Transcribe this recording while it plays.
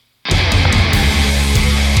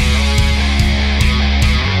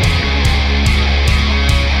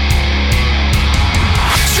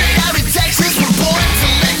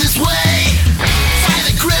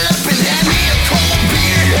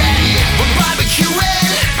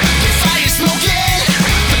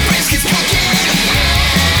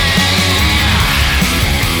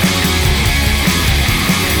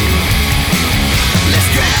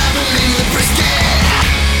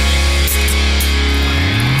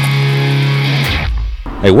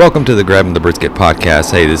Hey, welcome to the Grabbing the Brisket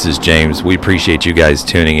podcast. Hey, this is James. We appreciate you guys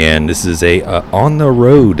tuning in. This is a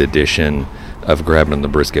on-the-road edition of Grabbing the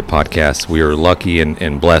Brisket podcast. We are lucky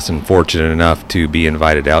and blessed and fortunate enough to be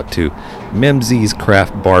invited out to Mimsey's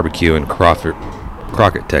Craft Barbecue in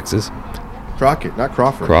Crockett, Texas. Crockett, not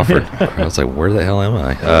Crawford. Crawford. I was like, where the hell am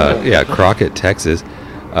I? Yeah, Crockett, Texas.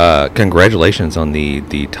 Congratulations on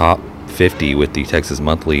the top 50 with the Texas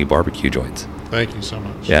Monthly barbecue joints. Thank you so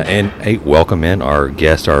much. Yeah, and hey, welcome in our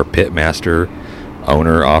guest, our pit master,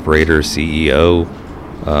 owner, operator, CEO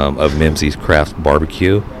of Mimsey's Craft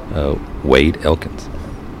Barbecue, Wade Elkins.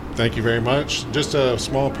 Thank you very much. Just a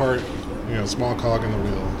small part, small cog in the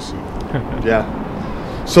wheel. So.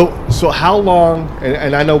 Yeah. So how long,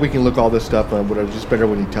 and I know we can look all this stuff up, but it's just better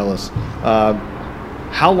when you tell us,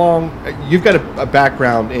 how long, you've got a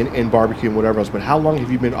background in barbecue and whatever else, but how long have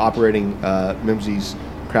you been operating Mimsey's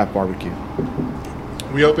Craft Barbecue?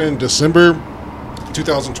 We opened December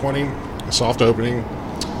 2020, a soft opening,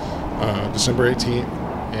 December 18th,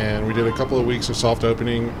 and we did a couple of weeks of soft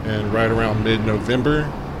opening, and right around mid-November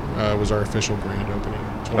was our official grand opening,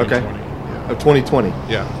 2020. Okay. Yeah. 2020?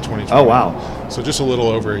 Yeah, 2020. Oh, wow. So just a little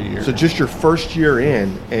over a year. So just your first year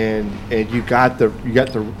in, and you got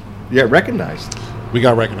recognized. We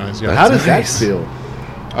got recognized, yeah. How does nice. that feel?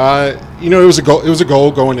 It was a goal. It was a goal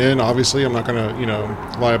going in. Obviously, I'm not gonna,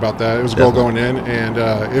 lie about that. It was a goal going in, and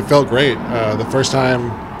it felt great. The first time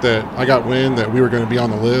that I got wind that we were going to be on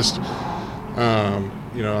the list,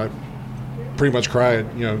 I pretty much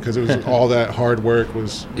cried, because it was all that hard work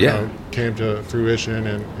was, came to fruition,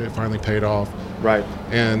 and it finally paid off. Right.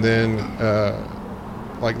 And then,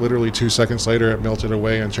 literally 2 seconds later, it melted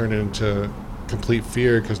away and turned into complete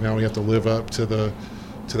fear because now we have to live up to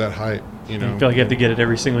that hype. You feel like you have to get it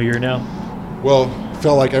every single year now? Well,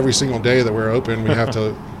 felt like every single day that we're open, we have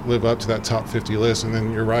to live up to that top 50 list. And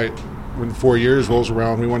then you're right, when 4 years rolls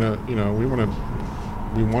around, we want to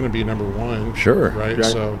be number one. Sure. Right.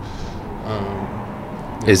 So,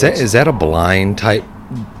 is that a blind type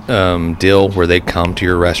deal where they come to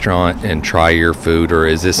your restaurant and try your food, or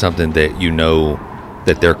is this something that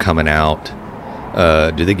that they're coming out?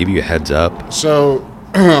 Do they give you a heads up? So.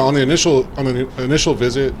 On the initial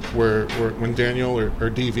visit, where when Daniel or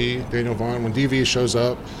DV, Daniel Vaughn, when DV shows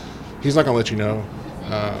up, he's not gonna let you know,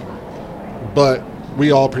 but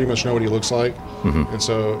we all pretty much know what he looks like, and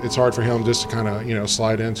so it's hard for him just to kind of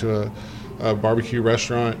slide into a barbecue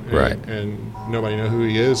restaurant, and nobody know who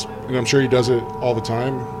he is, and I'm sure he does it all the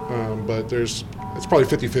time, but it's probably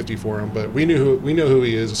 50-50 for him. But we know who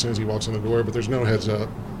he is as soon as he walks in the door, but there's no heads up.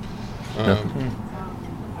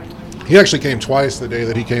 He actually came twice the day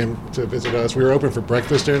that he came to visit us. We were open for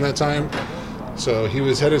breakfast during that time. So he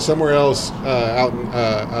was headed somewhere else out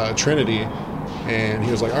in Trinity. And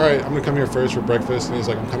he was like, all right, I'm going to come here first for breakfast. And he's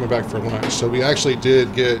like, I'm coming back for lunch. So we actually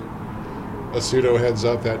did get a pseudo heads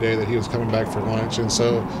up that day that he was coming back for lunch. And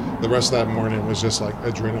so the rest of that morning was just like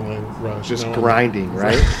adrenaline rush. Just grinding,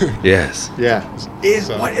 right? Yes. Yeah.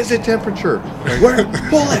 What is the temperature?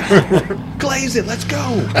 Pull it. Glaze it. Let's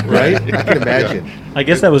go. Right? I can imagine. Yeah. I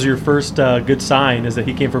guess that was your first good sign, is that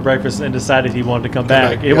he came for breakfast and decided he wanted to come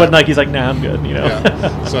back. It wasn't like he's like, nah, I'm good,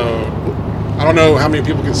 Yeah. So I don't know how many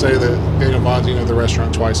people can say that Daniel Vaughn's the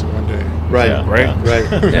restaurant twice in one day. Right. Yeah.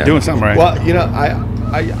 Right. Yeah. Doing something right. Well,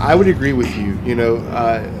 I would agree with you,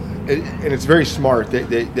 and it's very smart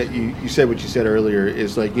that you said what you said earlier,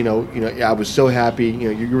 is like, I was so happy,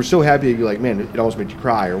 you were so happy that you're like, man, it almost made you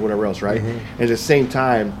cry or whatever else, right? And at the same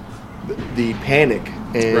time, the panic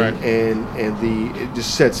and it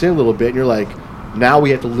just sets in a little bit, and you're like, now we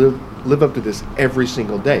have to live up to this every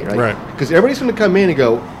single day, right? Because everybody's going to come in and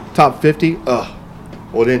go, top 50, well,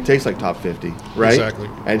 it didn't taste like top 50, right? Exactly.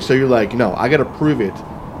 And so you're like, no, I got to prove it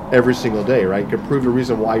every single day, right? You can prove the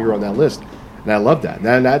reason why you're on that list, and I love that.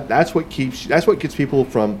 And that's what gets people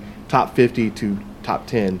from top 50 to top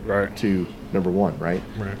 10 to number one, right?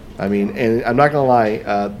 Right. I mean, and I'm not gonna lie,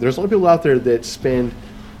 there's a lot of people out there that spend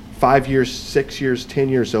 5 years, 6 years, 10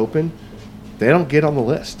 years open. They don't get on the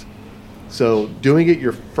list. So doing it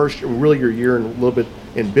your year and a little bit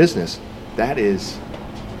in business,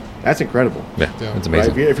 that's incredible. Yeah, that's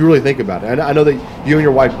amazing. Right? If you really think about it. I know that you and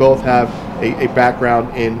your wife both have a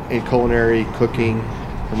background in culinary, cooking,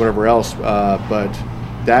 and whatever else, but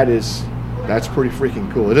that's pretty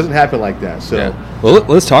freaking cool. It doesn't happen like that. So, well,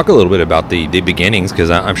 let's talk a little bit about the beginnings,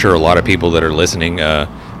 because I'm sure a lot of people that are listening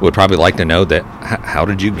would probably like to know that. How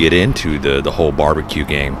did you get into the whole barbecue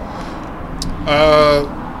game?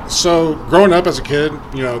 So growing up as a kid,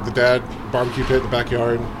 the dad barbecue pit in the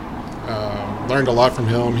backyard. Learned a lot from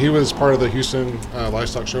him. He was part of the Houston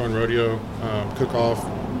Livestock Show and Rodeo cook-off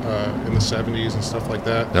in the 70s and stuff like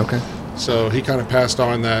that. Okay. So he kind of passed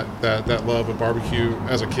on that love of barbecue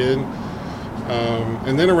as a kid.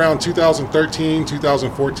 And then around 2013,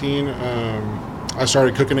 2014, I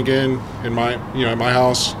started cooking again in my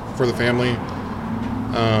house for the family.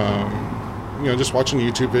 Just watching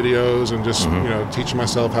YouTube videos and just teaching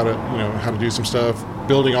myself how to do some stuff,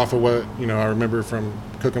 building off of what I remember from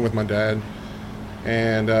cooking with my dad.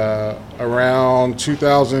 And around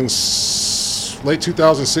late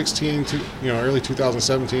 2016 to early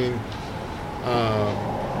 2017,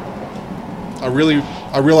 I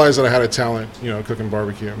realized that I had a talent, cooking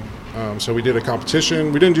barbecue. So we did a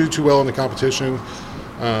competition. We didn't do too well in the competition,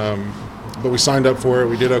 but we signed up for it.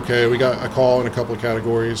 We did okay. We got a call in a couple of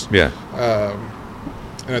categories. Yeah.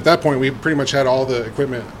 And at that point, we pretty much had all the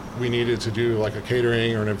equipment we needed to do like a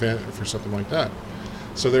catering or an event for something like that.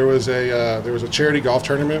 So there was a charity golf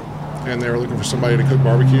tournament, and they were looking for somebody to cook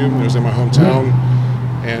barbecue. It was in my hometown,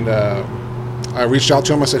 and I reached out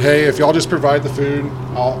to them. I said, "Hey, if y'all just provide the food,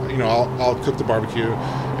 I'll cook the barbecue."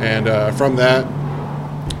 And from that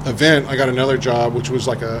event, I got another job, which was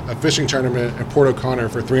like a fishing tournament in Port O'Connor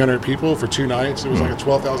for 300 people for 2 nights. It was like a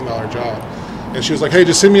 $12,000 job. And she was like, "Hey,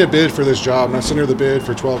 just send me a bid for this job." And I sent her the bid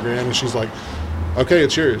for $12,000, and she's like, "Okay,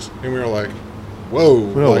 it's yours." And we were like,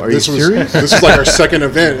 "Whoa!" Are you serious? This is like our second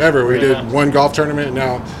event ever. We did one golf tournament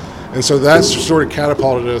now, and so that's sort of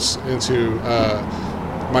catapulted us into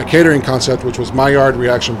my catering concept, which was Maillard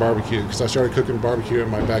Reaction Barbecue, because I started cooking barbecue in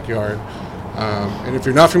my backyard. And if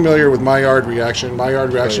you're not familiar with Maillard Reaction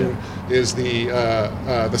is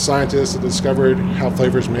the scientist that discovered how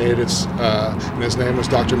flavors made. And his name was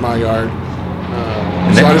Dr. Maillard.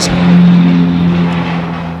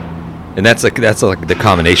 And that's like the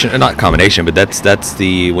combination, not combination, but that's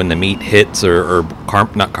the when the meat hits or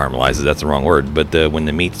not caramelizes. That's the wrong word, but when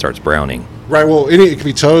the meat starts browning. Right. Well, it could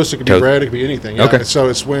be toast, it could be bread, it could be anything. Yeah. Okay. So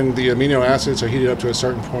it's when the amino acids are heated up to a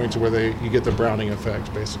certain point to where you get the browning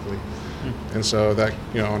effect, basically. And so that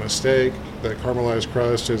on a steak, that caramelized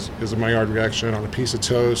crust is a Maillard reaction. On a piece of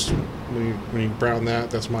toast, when you brown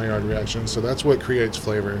that's Maillard reaction. So that's what creates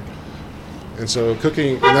flavor. And so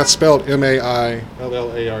cooking, and that's spelled Maillard.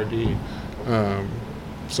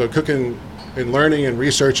 So cooking and learning and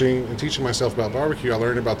researching and teaching myself about barbecue, I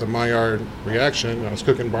learned about the Maillard reaction. I was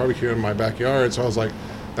cooking barbecue in my backyard, so I was like,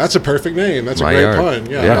 that's a perfect name. That's Maillard. A great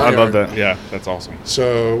pun. Yeah, I love that. Yeah, that's awesome.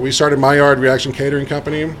 So we started Maillard Reaction Catering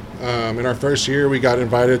Company. In our first year, we got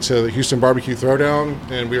invited to the Houston Barbecue Throwdown,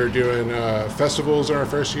 and we were doing festivals in our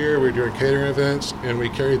first year. We were doing catering events, and we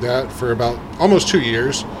carried that for about almost 2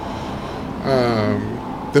 years.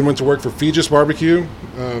 Then went to work for Fegis Barbecue.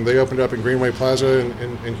 They opened up in Greenway Plaza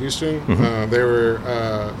in Houston. Mm-hmm. They were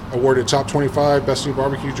awarded top 25 best new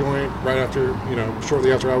barbecue joint right after,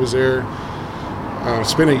 shortly after I was there.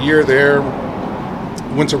 Spent a year there.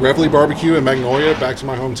 Went to Reveille Barbecue in Magnolia, back to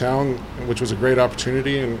my hometown, which was a great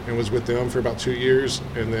opportunity, and was with them for about 2 years.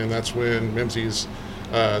 And then that's when Mimsy's,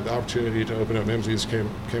 the opportunity to open up Mimsy's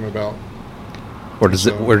came about. Where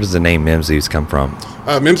does the name Mimsy's come from?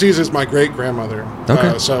 Mimsy's is my great grandmother.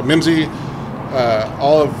 Okay. So Mimsy,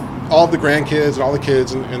 all of the grandkids and all the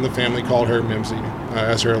kids in the family called her Mimsy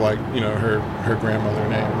as her her grandmother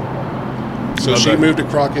name. So she moved to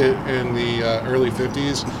Crockett in the early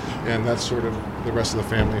 50s, and that's sort of the rest of the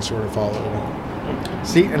family sort of followed.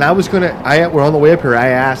 See, and we're on the way up here. I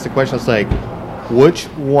asked the question. I was like, which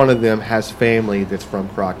one of them has family that's from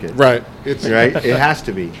Crockett? Right. Right. It has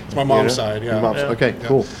to be. It's my mom's side. Yeah. Your mom's, okay. Yeah.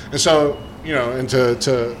 Cool. And so and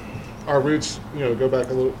to our roots, go back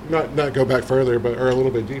a little, not go back further, but are a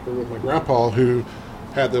little bit deeper with my grandpa, who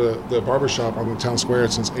had the barber shop on the town square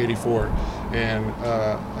since '84, and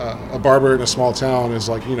a barber in a small town is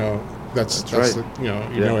like that's right.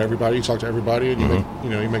 know everybody, you talk to everybody, and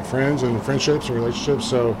you make friends and friendships and relationships.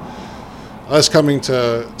 So us coming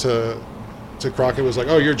to Crockett was like,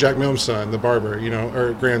 oh, you're Jack Milne's son, the barber,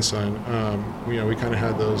 or grandson. We kind of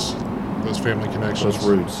had those family connections, those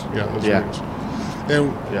roots. Yeah, those roots.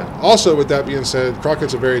 And also, with that being said,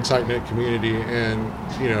 Crockett's a very tight-knit community, and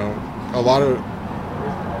a lot of,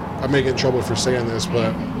 I may get in trouble for saying this,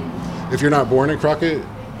 but if you're not born in Crockett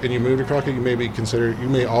and you move to Crockett, you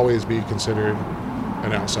may always be considered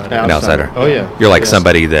an outsider. An outsider. Oh yeah. You're like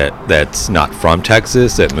somebody that's not from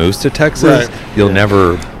Texas that moves to Texas. Right. You'll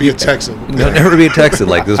never be a Texan. You'll never be a Texan.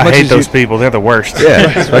 Like as I much hate as those people. They're the worst.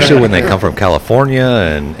 Yeah, especially when they come from California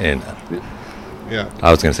and Yeah.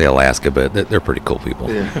 I was going to say Alaska, but they're pretty cool people.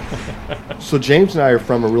 Yeah. So James and I are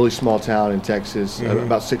from a really small town in Texas,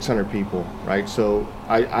 about 600 people, right? So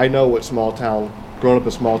I know what growing up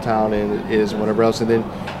a small town is and whatever else. And then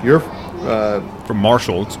you're From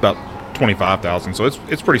Marshall, it's about 25,000, so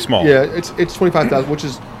it's pretty small. Yeah, it's 25,000, which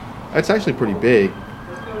is that's actually pretty big.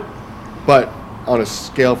 But on a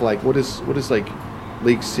scale of like, what is like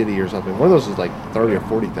League City or something? One of those is like 30 or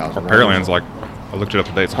 40,000. Our Pearland's like, I looked it up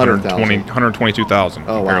today. It's 122,000.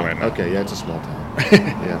 Oh wow. Pearland. Okay, yeah, it's a small town.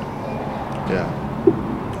 yeah.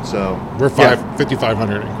 So We're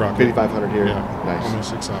 5,500 in Crockett. 5,500 here. Yeah, Nice. almost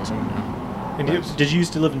 6,000. Yeah. And Nice. did you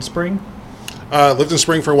used to live in Spring? Lived in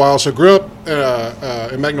Spring for a while, so grew up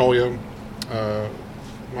in Magnolia.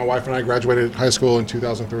 My wife and I graduated high school in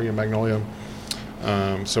 2003 in Magnolia.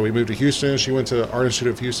 So we moved to Houston. She went to Art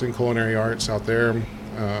Institute of Houston, Culinary Arts out there.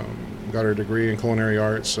 Got her degree in Culinary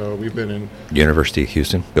Arts. So we've been in University of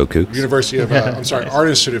Houston. Go Cougs. University of, I'm sorry, Art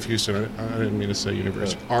Institute of Houston. I didn't mean to say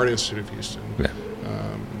University. Art Institute of Houston. Yeah.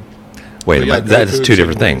 Wait, But yeah, but that's Go two Cougs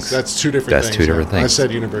different and- things. That's two different That's things. two different yeah. I things.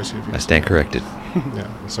 said University of I Houston. stand corrected.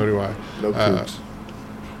 Yeah, so do I. No Cougs.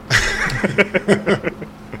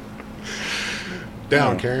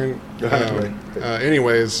 Down, Karen. Go ahead,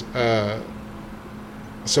 Anyways,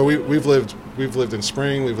 so we've lived in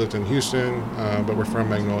Spring, we've lived in Houston, but we're from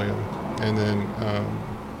Magnolia. And then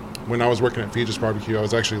when I was working at Feegis Barbecue, I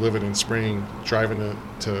was actually living in Spring, driving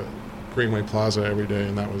to Greenway Plaza every day,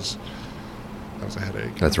 and that was a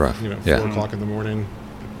headache. That's rough. 4 Yeah. o'clock in the morning.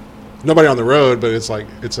 Nobody on the road, but it's like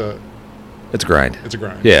it's a grind. It's a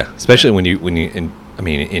grind. Yeah, especially when you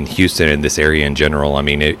in Houston and this area in general. I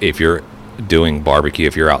mean, if you're doing barbecue,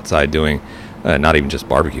 if you're outside doing not even just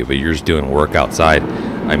barbecue, but you're just doing work outside.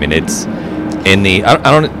 I mean, it's in the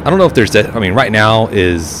I don't know if there's that. I mean, right now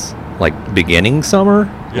is like beginning summer.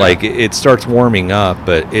 Yeah. Like it starts warming up,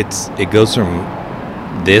 but it goes from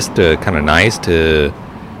this to kind of nice to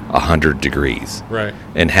 100 degrees. Right.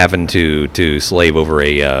 And having to slave over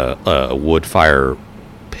a wood fire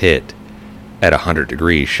pit at 100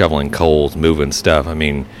 degrees, shoveling coals, moving stuff. I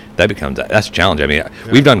mean, that's a challenge. I mean,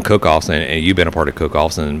 we've done cook-offs, and you've been a part of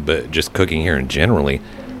cook-offs, but just cooking here and generally,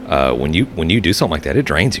 when you do something like that, it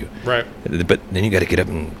drains you. Right. But then you got to get up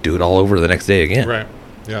and do it all over the next day again. Right.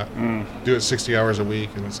 Yeah. Do it 60 hours a week,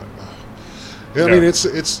 and it's like, oh. Yeah, I Yeah. mean,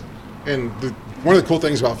 it's and one of the cool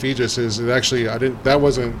things about Feegis is it actually that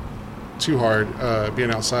wasn't too hard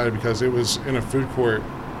being outside because it was in a food court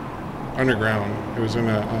underground. It was in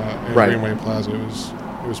a Right. Greenway Plaza.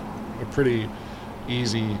 It was a pretty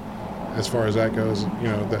easy as far as that goes. You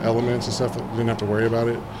know, the elements and stuff, didn't have to worry about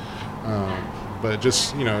it. But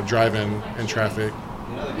just driving in traffic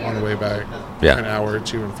on the way back, Yeah. an hour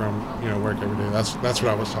to and from work every day. That's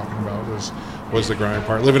what I was talking about was the grind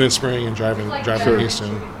part. Living in Spring and driving to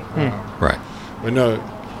Houston. Right. But no,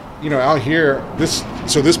 out here, this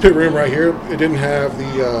pit room right here, it didn't have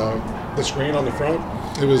the screen on the front.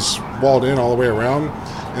 It was walled in all the way around,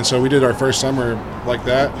 and so we did our first summer like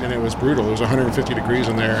that, and it was brutal. It was 150 degrees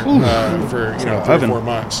in there for 3 or 4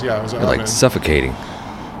 months. Yeah, it was an Like oven. suffocating.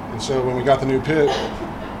 And so when we got the new pit,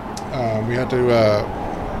 we had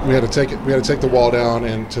to take the wall down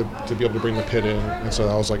and to be able to bring the pit in. And so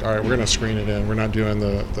I was like, all right, we're going to screen it in. We're not doing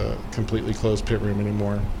the completely closed pit room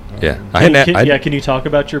anymore. Yeah. Can you talk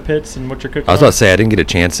about your pits and what you're cooking? I was about to say I didn't get a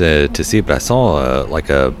chance to see it, but I saw like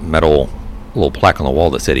a metal little plaque on the wall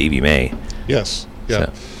that said Evie May. Yes. Yeah.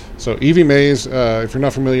 So Evie Mays, if you're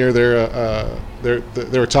not familiar, they're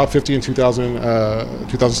a top 50 in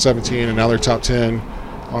 2017, and now they're top 10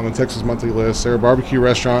 on the Texas Monthly List. They're a barbecue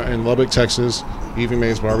restaurant in Lubbock, Texas, Evie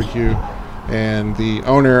Mays Barbecue, and the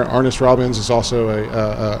owner, Arnest Robbins, is also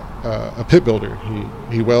a pit builder.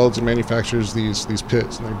 He welds and manufactures these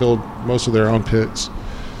pits, and they build most of their own pits.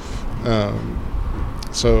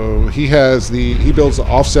 So he builds the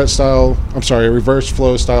a reverse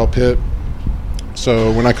flow style pit.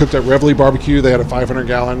 So when I cooked at Reveille Barbecue, they had a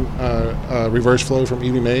 500-gallon reverse flow from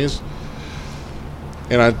Evie Mays.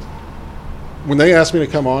 And when they asked me to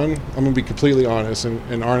come on, I'm going to be completely honest, and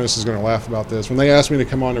Arnest is going to laugh about this. When they asked me to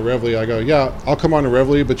come on to Reveille, I go, yeah, I'll come on to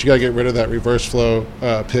Reveille, but you got to get rid of that reverse flow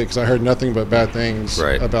pit because I heard nothing but bad things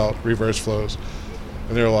about reverse flows.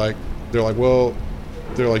 And they're like, well,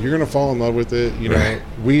 you're going to fall in love with it.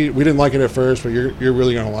 We didn't like it at first, but you're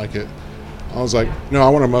really going to like it. I was like, no, I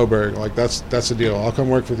want a Moberg. Like that's the deal. I'll come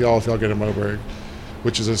work with y'all if y'all get a Moberg,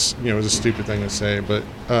 which is a stupid thing to say. But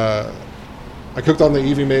I cooked on the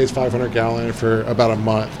Evie Mays 500-gallon for about a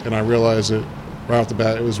month, and I realized it right off the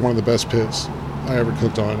bat. It was one of the best pits I ever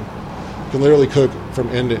cooked on. You can literally cook from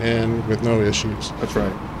end to end with no issues. That's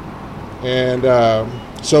right. And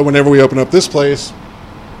so whenever we opened up this place,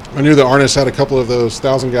 I knew that Arnest had a couple of those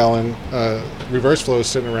 1,000-gallon reverse flows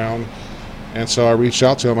sitting around, and so I reached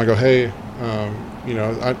out to him. I go, hey,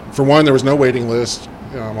 for one, there was no waiting list.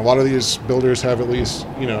 A lot of these builders have at least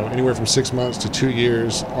anywhere from 6 months to 2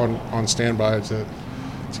 years on standby to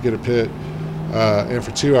get a pit. And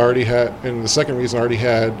for 2, I already had, and the second reason I already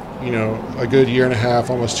had, a good year and a half,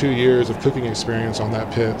 almost 2 years of cooking experience on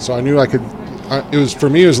that pit. So I knew I could, it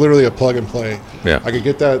was literally a plug and play. Yeah. I could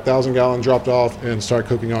get that 1,000-gallon dropped off and start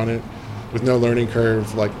cooking on it with no learning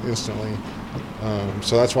curve, like instantly.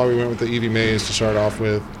 So that's why we went with the EV Maze to start off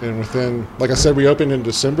with. And within, like I said, we opened in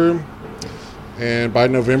December, and by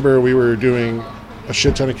November we were doing a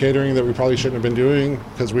shit ton of catering that we probably shouldn't have been doing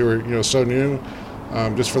because we were, so new,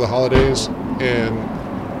 just for the holidays. And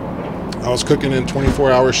I was cooking in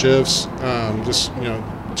 24-hour shifts, just,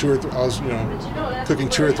 2 or 3, I was, cooking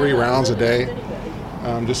 2 or 3 rounds a day,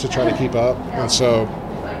 just to try to keep up. And so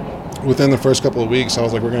within the first couple of weeks, I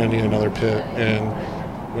was like, we're going to need another pit, and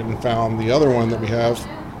went and found the other one that we have,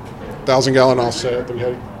 1,000-gallon offset that we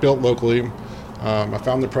had built locally. I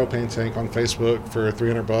found the propane tank on Facebook for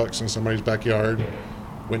 $300 in somebody's backyard.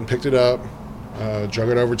 Went and picked it up, drug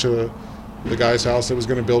it over to the guy's house that was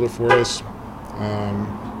going to build it for us.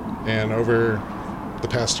 And over the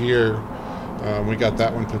past year, we got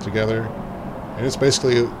that one put together. And it's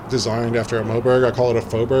basically designed after a Moberg. I call it a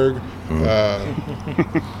Fauxberg.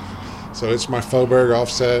 So it's my Fauxberg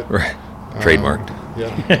offset. Right. Trademarked.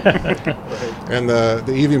 Yeah. And the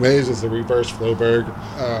EV Maze is the reverse Flowberg.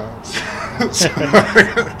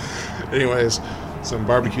 Anyways, some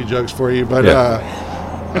barbecue jokes for you, but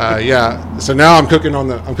yeah. So now I'm cooking on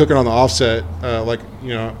the offset. Like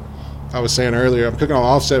I was saying earlier, I'm cooking on the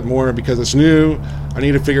offset more because it's new. I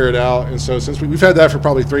need to figure it out, and so since we've had that for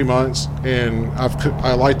probably 3 months, and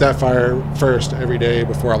I light that fire first every day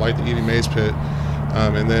before I light the EV Maze pit,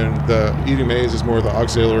 and then the EV Maze is more of the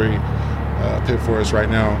auxiliary pit for us right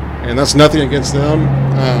now, and that's nothing against them.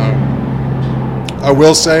 I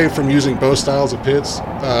will say, from using both styles of pits,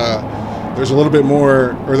 there's a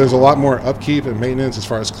lot more upkeep and maintenance as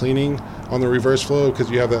far as cleaning on the reverse flow, because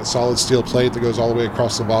you have that solid steel plate that goes all the way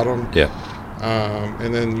across the bottom. Yeah.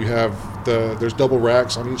 And then you have there's double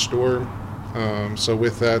racks on each door. So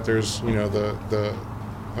with that, there's the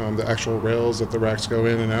actual rails that the racks go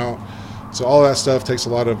in and out. So all that stuff takes a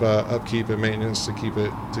lot of upkeep and maintenance to keep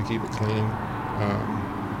it clean.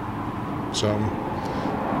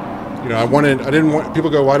 I didn't want people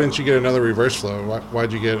go, why didn't you get another reverse flow?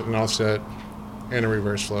 Why'd you get an offset and a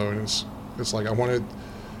reverse flow? And it's like,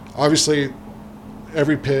 obviously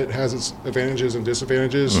every pit has its advantages and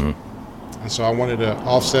disadvantages. Mm-hmm. And so I wanted to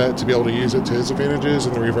offset to be able to use it to its advantages,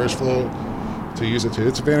 and the reverse flow to use it to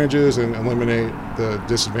its advantages and eliminate the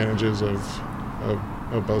disadvantages of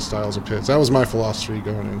both styles of pits. That was my philosophy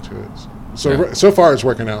going into it. So far it's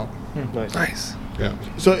working out. Nice. Yeah.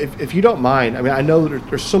 So if you don't mind, I mean, I know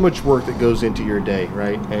there's so much work that goes into your day,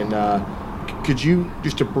 right? And could you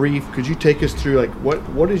take us through, like,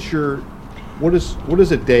 what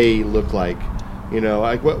does a day look like?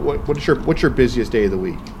 Like what's your busiest day of the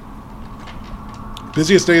week?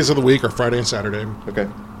 Busiest days of the week are Friday and Saturday. Okay.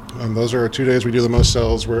 Those are 2 days we do the most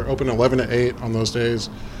sales. We're open 11 to 8 on those days.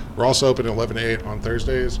 We're also open 11 to 8 on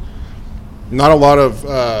Thursdays. Not a lot of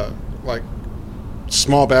like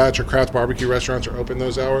small batch or craft barbecue restaurants are open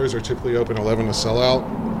those hours. They're typically open 11 to sell out.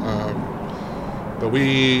 But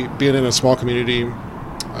we, being in a small community,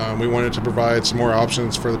 we wanted to provide some more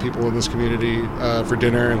options for the people in this community for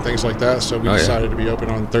dinner and things like that. So we decided to be open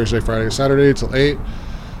on Thursday, Friday, Saturday till 8.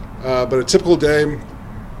 But a typical day,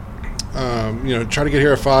 try to get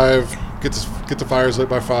here at 5, get the fires lit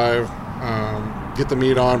by 5, get the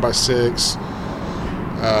meat on by 6,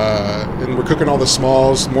 and we're cooking all the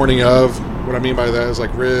smalls morning of. What I mean by that is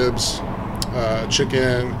like ribs,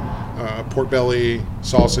 chicken, pork belly,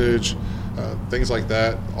 sausage, things like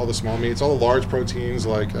that, all the small meats. All the large proteins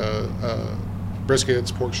like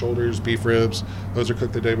briskets, pork shoulders, beef ribs, those are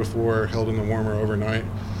cooked the day before, held in the warmer overnight.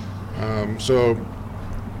 So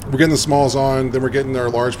we're getting the smalls on, then we're getting our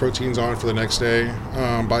large proteins on for the next day.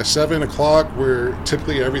 By 7 o'clock, we're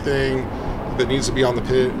typically everything that needs to be on the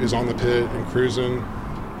pit is on the pit and cruising.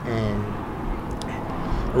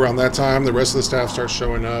 Around that time, the rest of the staff starts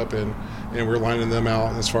showing up, and we're lining them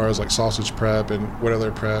out as far as like sausage prep and what other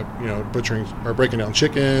prep, butchering or breaking down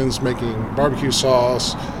chickens, making barbecue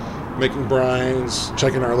sauce, making brines,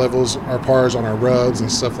 checking our levels, our pars on our rubs and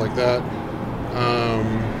stuff like that.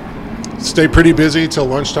 Stay pretty busy till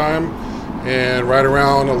lunchtime, and right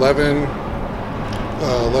around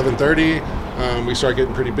 11:30, we start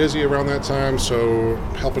getting pretty busy around that time. So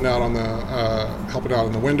helping out in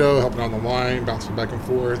the window, helping out on the line, bouncing back and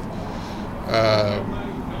forth.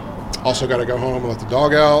 Also got to go home and let the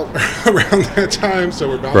dog out around that time. So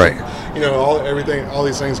we're bouncing, right. All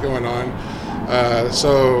these things going on.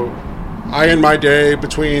 So I end my day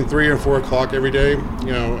between 3 and 4 o'clock every day.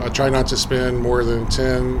 I try not to spend more than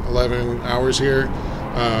 10, 11 hours here.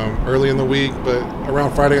 early in the week, but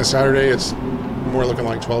around Friday and Saturday, it's more looking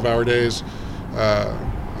like 12-hour days.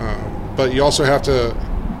 But you also have to,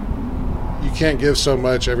 you can't give so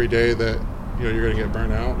much every day that you're going to get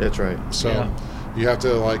burnt out. That's right. So you have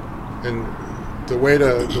to and the way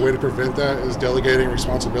to prevent that is delegating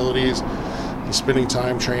responsibilities, and spending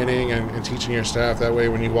time training and teaching your staff. That way,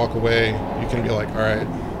 when you walk away, you can be like, all right,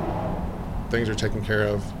 things are taken care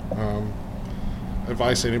of.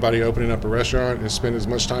 Advice to anybody opening up a restaurant is spend as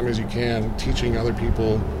much time as you can teaching other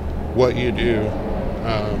people what you do.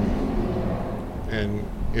 And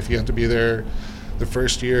if you have to be there the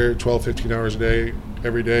first year 12, 15 hours a day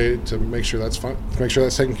every day to make sure that's fun, to make sure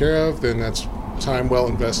that's taken care of, then that's time well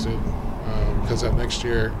invested, because that next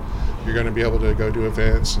year you're going to be able to go do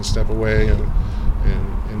events and step away and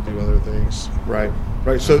do other things. Right.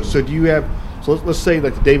 So do you have, so let's say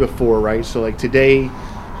like the day before, right? So like today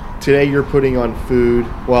you're putting on food.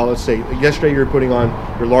 Well, let's say yesterday you're putting on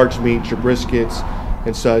your large meats, your briskets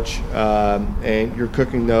and such, and you're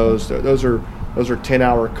cooking those. Those are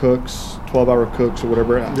 10-hour cooks, 12-hour cooks or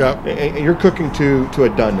whatever. Yeah. And you're cooking to a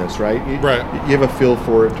doneness, right? Right. You have a feel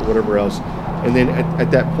for it or whatever else. And then at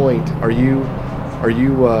that point, are you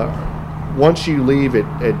once you leave at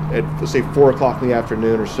let's say 4:00 in the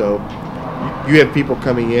afternoon or so, you have people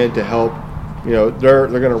coming in to help. They're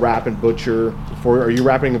going to wrap and butcher. Are you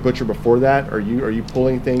wrapping and butcher before that? Are you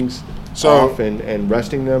pulling things off and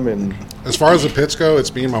resting them? And as far as the pits go,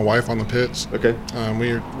 it's me and my wife on the pits. Okay.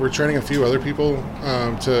 We're training a few other people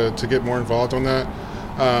to get more involved on that.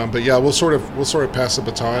 But yeah, we'll sort of pass the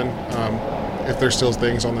baton if there's still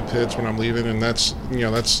things on the pits when I'm leaving, and that's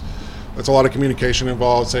a lot of communication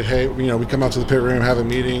involved. Say, hey, we come out to the pit room, have a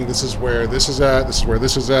meeting. This is where this is at. This is where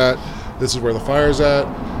this is at. This is where the fire's at,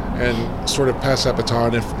 and sort of pass that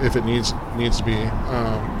baton if it needs to be.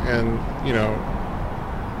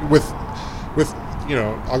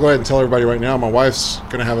 I'll go ahead and tell everybody right now, my wife's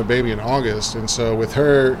going to have a baby in August, and so with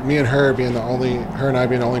me and her being the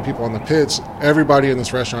only people on the pits, everybody in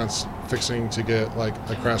this restaurant's fixing to get like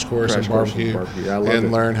a crash course in barbecue,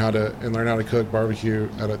 and learn how to cook barbecue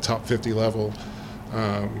at a top 50 level.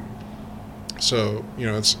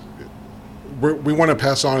 We want to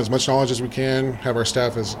pass on as much knowledge as we can, have our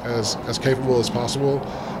staff as capable as possible,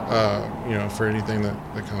 for anything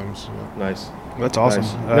that comes. Nice. That's awesome.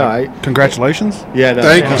 Nice. Congratulations. Yeah. No,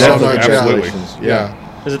 thank you so much. Congratulations. Yeah.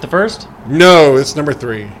 Is it the first? No, it's number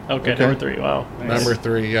 3. Okay, number 3. Wow. Nice. Number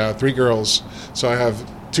 3. Yeah, 3 girls. So I have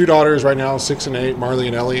 2 daughters right now, 6 and 8, Marley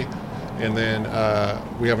and Ellie, and then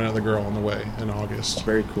we have another girl on the way in August.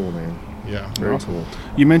 Very cool, man. Yeah. Very cool.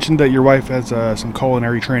 You mentioned that your wife has some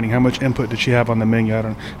culinary training. How much input did she have on the menu?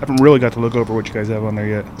 I haven't really got to look over what you guys have on there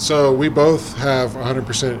yet. So we both have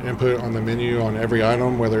 100% input on the menu on every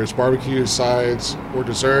item, whether it's barbecue, sides, or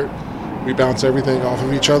dessert. We bounce everything off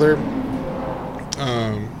of each other.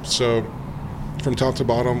 So from top to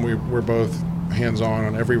bottom, we're both hands-on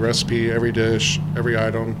on every recipe, every dish, every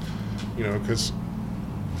item, because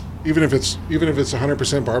even if it's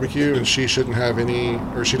 100% barbecue and she shouldn't have any,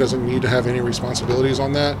 or she doesn't need to have any responsibilities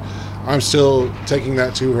on that, I'm still taking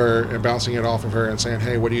that to her and bouncing it off of her and saying,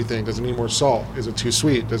 hey, what do you think? Does it need more salt? Is it too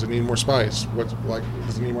sweet? Does it need more spice?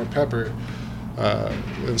 Does it need more pepper?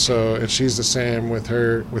 And she's the same with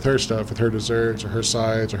her stuff, with her desserts or her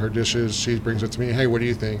sides or her dishes. She brings it to me, hey, what do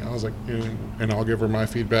you think? I was like, and I'll give her my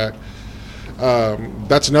feedback.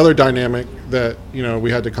 That's another dynamic that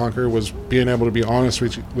we had to conquer, was being able to be honest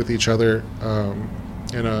with each other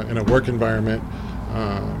in a work environment,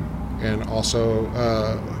 and also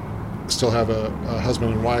still have a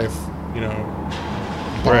husband and wife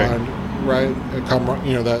bond, right?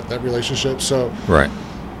 That relationship. So Right.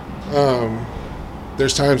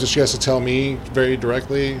 There's times that she has to tell me very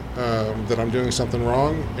directly that I'm doing something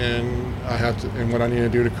wrong, and I have to, and what I need to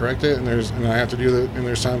do to correct it. And there's times I have to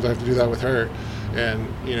do that with her, and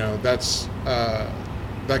that's I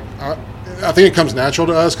think it comes natural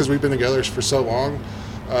to us because we've been together for so long.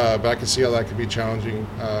 But I can see how that could be challenging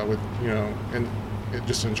with and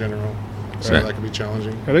just in general. So that could be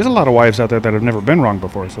challenging. Yeah, there's a lot of wives out there that have never been wrong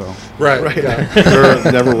before. So Right. Yeah.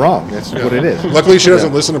 They're never wrong. That's what it is. Luckily, she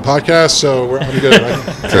doesn't listen to podcasts, so I'm good. Right?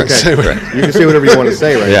 You can say whatever you want to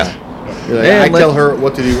say, right? Yeah. I tell her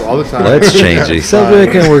what to do all the time. Let's change the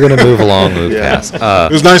subject, and we're going to move past.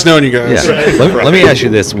 It was nice knowing you guys. Yeah. Let me ask you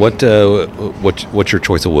this: what's your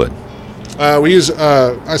choice of wood? We use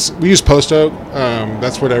post oak.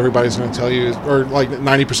 That's what everybody's going to tell you, or like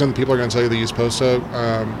 90% of the people are going to tell you they use post oak.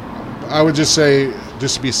 I would just say,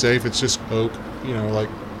 just to be safe, it's just oak. I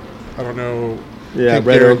don't know. Yeah, think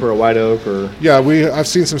red Gary- oak or a white oak or Yeah, I've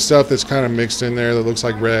seen some stuff that's kind of mixed in there that looks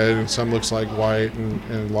like red and some looks like white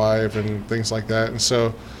and live and things like that. And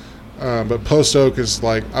so, but post oak is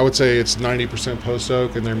like, I would say it's 90% post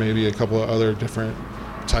oak, and there may be a couple of other different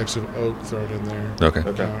types of oak thrown in there. Okay.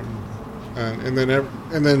 And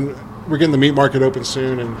then we're getting the meat market open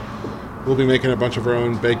soon, and we'll be making a bunch of our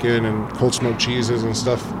own bacon and cold smoked cheeses and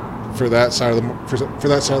stuff for that side of for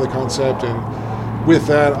that side of the concept. And with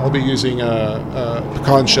that, I'll be using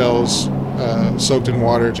pecan shells soaked in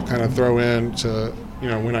water to kind of throw in to,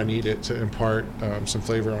 when I need it, to impart some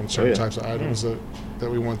flavor on certain types of items that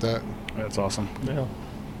we want that. That's awesome.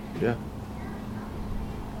 Yeah.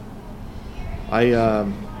 I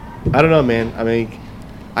don't know, man. I mean,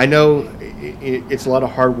 I know it's a lot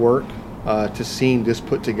of hard work to seeing this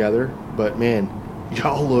put together, but man,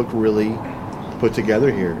 y'all look really put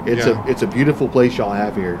together here. It's a beautiful place y'all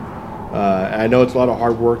have here. I know it's a lot of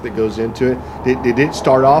hard work that goes into it. Did it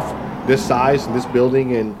start off this size and this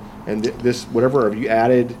building and this whatever? Have you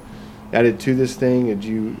added to this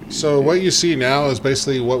thing? So what you see now is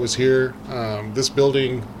basically what was here. This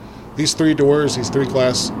building, these three doors, these three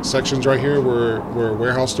glass sections right here were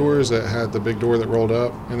warehouse doors that had the big door that rolled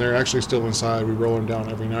up, and they're actually still inside. We roll them down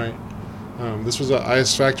every night. This was an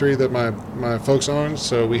ice factory that my folks owned,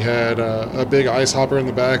 so we had a big ice hopper in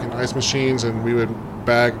the back and ice machines, and we would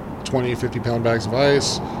bag 20, 50-pound bags of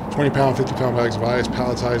ice, 20-pound, 50-pound bags of ice,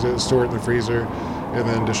 palletize it, store it in the freezer, and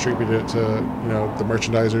then distribute it to the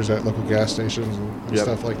merchandisers at local gas stations and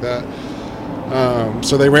stuff like that.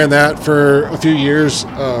 So they ran that for a few years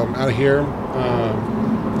out of here,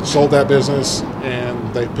 sold that business,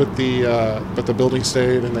 and they put but the building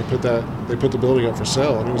stayed, and they put the building up for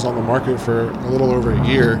sale, and it was on the market for a little over a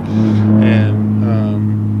year,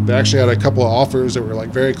 and they actually had a couple of offers that were like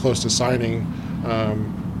very close to signing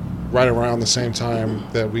right around the same time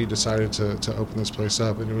that we decided to open this place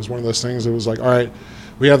up. And it was one of those things that was like, all right,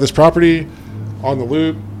 we have this property on the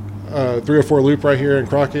loop, 304 loop right here in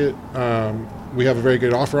Crockett. We have a very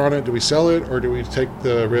good offer on it. Do we sell it, or do we take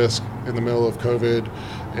the risk in the middle of COVID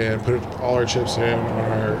and put all our chips in on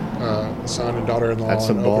our son and daughter-in-law That's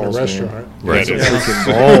and some open balls, a restaurant? man. Right. That's some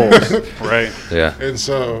freaking balls. Right. Yeah. And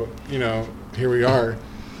so, here we are.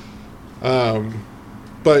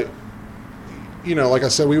 But, like I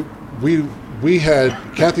said, we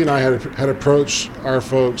had, Kathy and I had approached our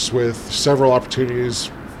folks with several opportunities,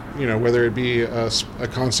 whether it be a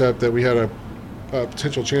concept that we had a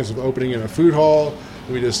potential chance of opening in a food hall.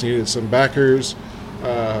 We just needed some backers,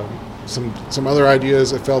 some other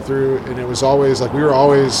ideas that fell through, and it was always like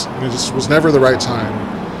and it just was never the right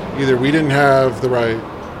time. Either we didn't have the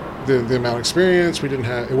amount of experience,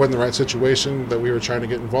 it wasn't the right situation that we were trying to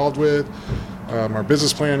get involved with, our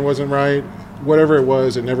business plan wasn't right, whatever it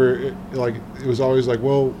was, it was always like,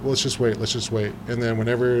 well, let's just wait. And then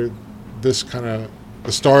whenever this kind of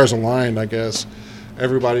the stars aligned, I guess,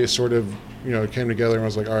 everybody sort of came together and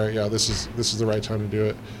was like, all right, yeah, this is the right time to do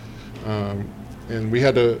it. And we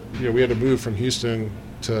had to move from Houston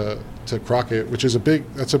to Crockett, which is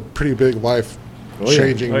that's a pretty big life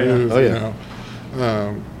changing move.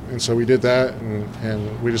 And so we did that,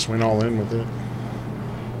 and we just went all in with it.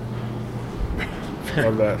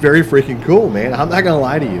 Love that. Very freaking cool, man. I'm not gonna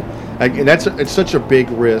lie to you. And it's such a big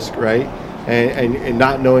risk, right? And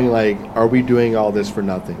not knowing, like, are we doing all this for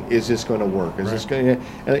nothing? Is this going to work? Is this going to?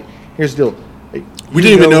 And here's the deal. We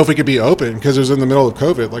didn't even know if we could be open because it was in the middle of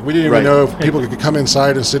COVID. Like, we didn't even Right. know if people could come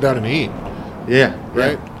inside and sit down and eat. Yeah.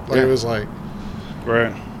 Right? Yeah. It was like, Right.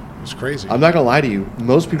 it was crazy. I'm not gonna lie to you.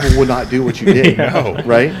 Most people would not do what you did. No.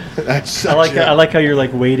 Right? That's I like how you're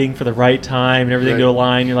like waiting for the right time and everything Right. to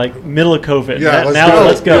align. You're like middle of COVID. Yeah, let's now go.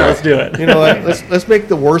 let's go. Yeah. Let's do it. You know what? Let's make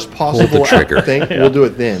the worst possible trigger. thing. We'll do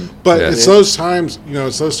it then. But Yeah. it's those times,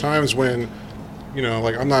 when,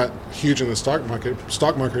 like, I'm not huge in the stock market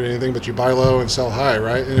or anything, but you buy low and sell high,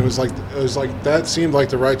 right? And it was like that seemed like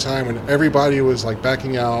the right time when everybody was like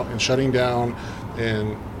backing out and shutting down,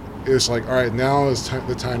 and it was like, all right, now is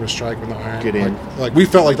the time to strike when the iron. Get in. Like we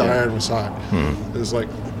felt like the iron was hot. It was like,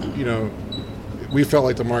 we felt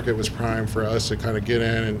like the market was primed for us to kind of get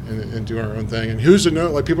in and do our own thing. And who's to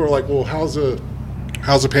know? Like, people are like, well, how's the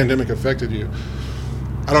pandemic affected you?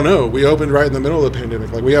 I don't know. We opened right in the middle of the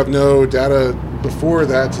pandemic. Like, we have no data before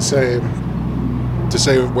that to say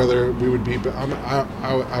whether we would be.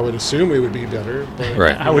 I would assume we would be better. But,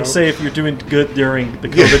 Right. I would say if you're doing good during the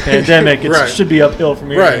COVID pandemic, it Right. should be uphill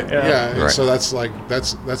from here. Right. Yeah. And Right. so that's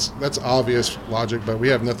obvious logic, but we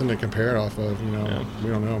have nothing to compare it off of. We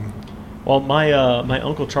don't know. Well, my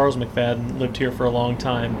uncle Charles McFadden lived here for a long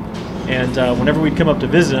time, and whenever we'd come up to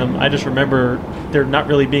visit him, I just remember there not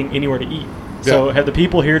really being anywhere to eat. So Yeah. have the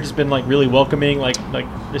people here just been like really welcoming, like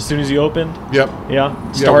as soon as you opened? Yep.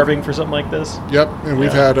 Yeah, starving for something like this. Yep. And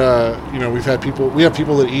we've had, we've had people. We have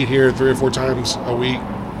people that eat here 3 or 4 times a week.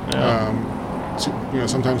 Yeah.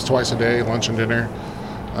 Sometimes twice a day, lunch and dinner.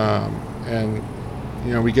 And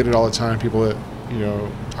we get it all the time. People that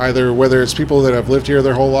either whether it's people that have lived here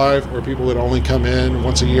their whole life or people that only come in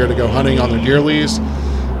once a year to go hunting on their deer lease.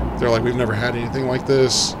 They're like, we've never had anything like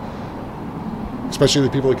this. Especially the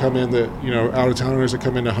people that come in that, out of towners that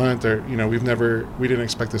come in to hunt. They're, we didn't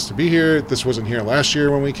expect this to be here. This wasn't here last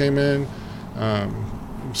year when we came in.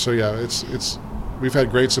 So yeah, we've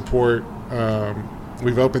had great support.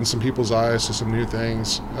 We've opened some people's eyes to some new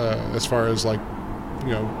things as far as what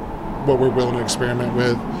we're willing to experiment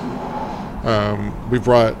with. We've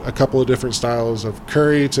brought a couple of different styles of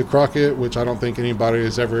curry to Crockett, which I don't think anybody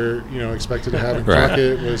has ever, expected to have in Right.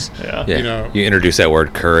 Crockett. Was You introduce that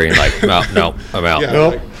word curry and like, no, I'm out. yeah,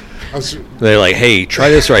 Nope. They're like, hey, try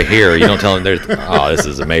this right here. You don't tell them, this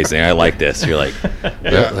is amazing. I like this. You're like,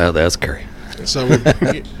 well, that's curry. So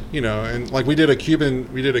and like we did a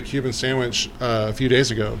Cuban sandwich a few days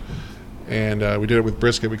ago, and we did it with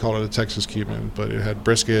brisket. We called it a Texas Cuban, but it had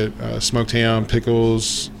brisket, smoked ham,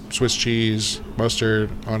 pickles, Swiss cheese, mustard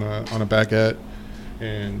on a baguette,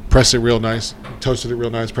 and pressed it real nice, toasted it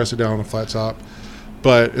real nice, pressed it down on a flat top.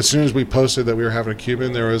 But as soon as we posted that we were having a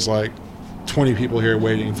Cuban, there was like 20 people here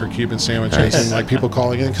waiting for Cuban sandwiches, Nice. and like people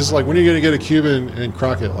calling in because like when are you going to get a Cuban in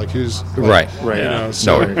Crockett? Like who's Right.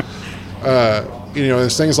 So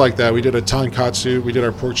there's things like that. We did a tonkatsu. We did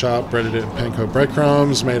our pork chop, breaded it in panko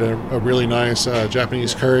breadcrumbs, made a really nice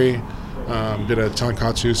Japanese curry. Did a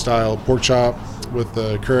tonkatsu style pork chop with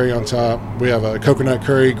the curry on top. We have a coconut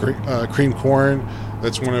curry, cream corn.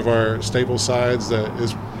 That's one of our staple sides. That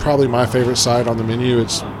is probably my favorite side on the menu.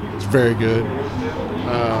 It's very good.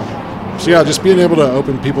 So yeah, just being able to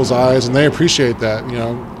open people's eyes, and they appreciate that, and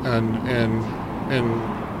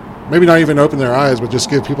maybe not even open their eyes, but just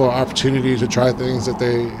give people an opportunity to try things that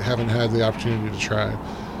they haven't had the opportunity to try.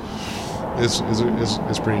 Is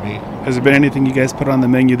pretty neat. Has there been anything you guys put on the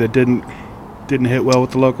menu that didn't hit well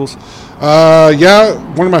with the locals? Yeah,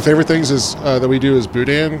 one of my favorite things is that we do is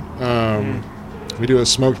boudin. We do a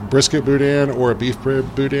smoked brisket boudin or a beef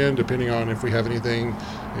rib boudin, depending on if we have anything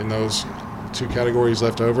in those 2 categories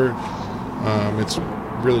left over. It's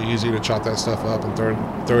really easy to chop that stuff up and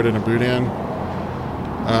throw it in a boudin.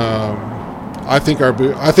 I think our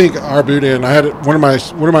boudin. I had one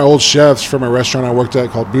of my old chefs from a restaurant I worked at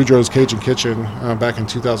called Boudreaux's Cajun Kitchen back in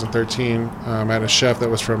 2013. I had a chef that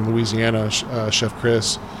was from Louisiana, Chef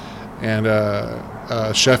Chris, and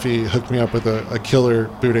Chefy hooked me up with a killer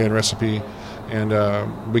boudin recipe, and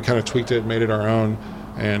we kind of tweaked it, made it our own,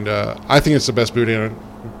 and I think it's the best boudin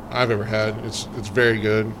I've ever had. It's very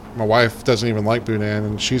good. My wife doesn't even like boudin,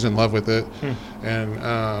 and she's in love with it,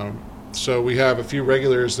 and. So we have a few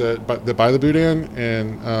regulars that buy the boudin,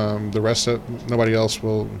 and the rest of nobody else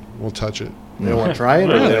will touch it. They don't want to try it,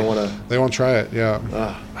 or they don't want to. They won't try it. Yeah,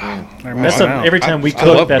 That's something, every time we I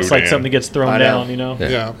love cook, that's like boudin. something that gets thrown I know. down.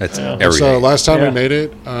 Yeah. That's Yeah. everything. So last time Yeah. we made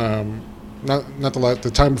it, not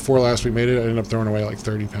the time before last we made it, I ended up throwing away like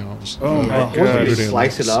 30 pounds. Oh, my Or you God. just Boudin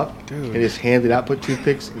slice legs. it up Dude. and just hand it out. Put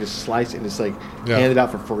toothpicks and just slice it and just like Yeah. hand it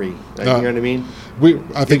out for free. Like, No. you know what I mean?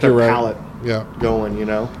 I think their you're right. palate Yeah, going.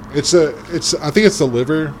 I think it's the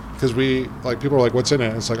liver, because people are like, what's in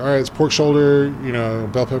it? It's like, all right, it's pork shoulder,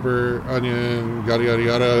 bell pepper, onion, yada yada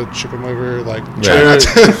yada, chicken liver, like try not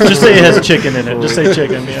to- Just say it has chicken in it. Just say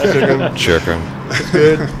chicken. Yeah. Chicken. It's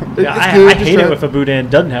good. Yeah, I Just hate try- it if a boudin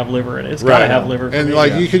doesn't have liver in it. It's got to have liver. For and me.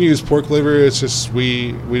 like you can use pork liver. It's just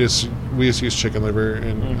we just use chicken liver,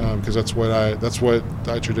 and because that's what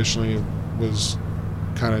I traditionally was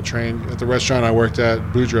kind of trained at the restaurant I worked at,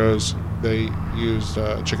 Boudreaux's. They used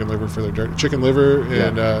chicken liver for their chicken liver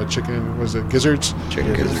and chicken, was it gizzards?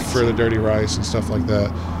 Chicken gizzards. For the dirty rice and stuff like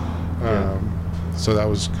that. So that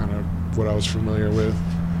was kind of what I was familiar with.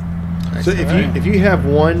 So if you have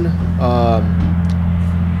one,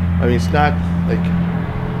 it's not like,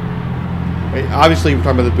 obviously we're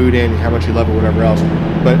talking about the boudin and how much you love it, whatever else.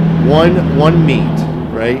 But one meat,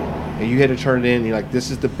 right? And you had to turn it in. And you're like,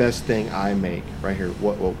 this is the best thing I make right here.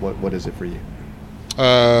 What is it for you?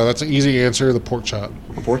 That's an easy answer. The pork chop.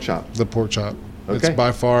 A pork chop. The pork chop. Okay. It's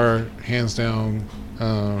by far, hands down,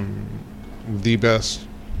 the best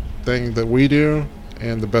thing that we do,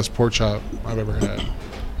 and the best pork chop I've ever had.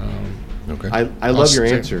 Okay. I love your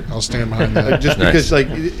answer. I'll stand behind that. Just Nice. because like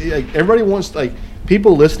everybody wants, like,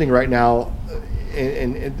 people listening right now,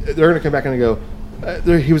 and they're going to come back and go,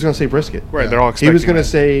 he was going to say brisket. Right, they're all He was expecting going to that.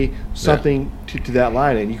 say something to that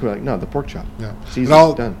line, and you can be like, no, the pork chop. Yeah. It's easy, And I'll-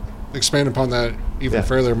 it's done. expand upon that even Yeah.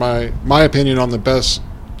 further, my opinion on the best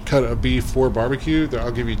cut of beef for barbecue,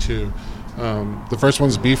 I'll give you two. The first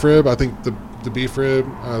one's beef rib. I think the beef rib,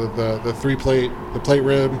 the plate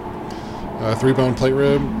rib, 3-bone plate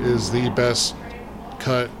rib is the best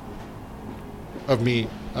cut of meat.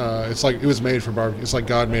 It's like it was made for barbecue. It's like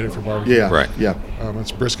God made it for barbecue. Yeah. Right. Yeah.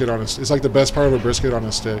 It's brisket on a. It's like the best part of a brisket on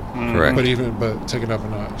a stick. Correct. But take it up a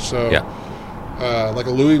notch. So, Yeah. like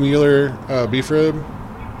a Louis Mueller beef rib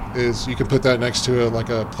is you can put that next to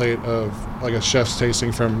a plate of like a chef's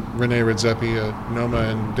tasting from Rene Redzepi at Noma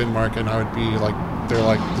in Denmark, and I would be like they're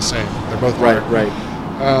like the same. They're both hard. Right.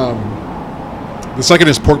 The second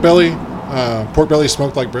is pork belly. Pork belly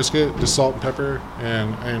smoked like brisket, just salt and pepper,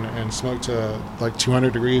 and smoked to like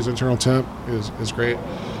 200 degrees internal temp is great.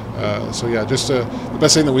 So yeah, just the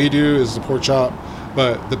best thing that we do is the pork chop,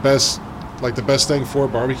 but the best thing for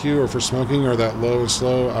barbecue or for smoking or that low and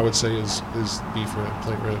slow, I would say is beef rib,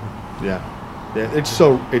 plate rib. Yeah. It's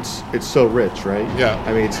so rich, right? Yeah.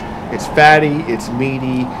 I mean, it's fatty, it's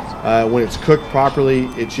meaty. When it's cooked properly,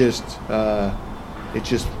 it just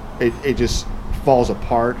falls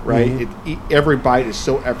apart, right? Mm-hmm. Every bite is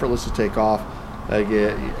so effortless to take off. Like,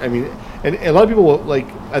 I mean, and a lot of people like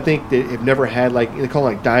I think they have never had like they call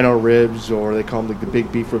them like dino ribs or they call them like the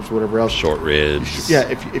big beef ribs or whatever else. Short ribs. Yeah,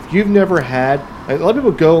 if you've never had, a lot of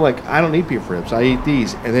people go like, I don't eat beef ribs, I eat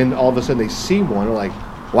these, and then all of a sudden they see one, they're like,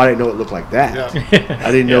 well, I didn't know it looked like that. Yeah.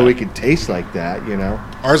 I didn't know it could taste like that. You know,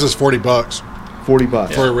 Ours is $40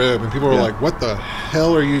 $40 for a rib, and people were Yeah. like, "What the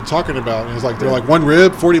hell are you talking about?" And it's like they're like, "One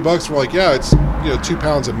rib, $40." We're like, "Yeah, it's 2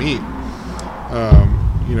 pounds of meat."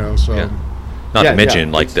 So. Yeah. Not Yeah, to mention,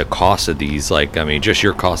 yeah, like, the cost of these, like, I mean, just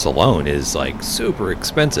your cost alone is, like, super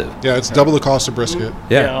expensive. Yeah, it's double the cost of brisket.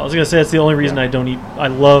 Yeah. I was gonna say that's the only reason I don't eat. I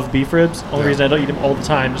love beef ribs. Only Yeah. reason I don't eat them all the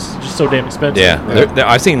time is just so damn expensive. Yeah.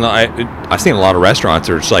 I've seen a lot of restaurants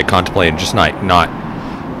that are just, like, contemplating just not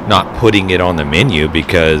putting it on the menu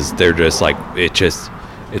because they're just, like,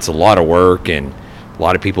 it's a lot of work, and a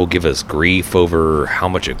lot of people give us grief over how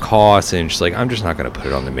much it costs, and just like, I'm just not going to put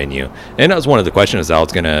it on the menu. And that was one of the questions I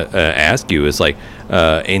was going to ask you is like,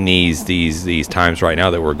 in these times right now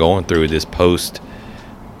that we're going through this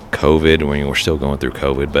post-COVID, I mean, we're still going through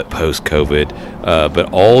COVID, but post-COVID,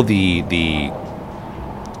 but all the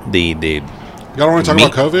Y'all don't want to talk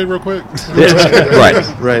meat- about COVID real quick?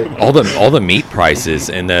 right. All the meat prices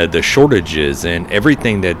and the shortages and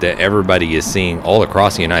everything that everybody is seeing all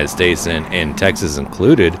across the United States and Texas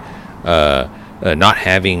included, not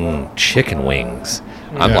having chicken wings.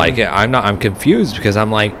 I'm Yeah. like, I'm confused because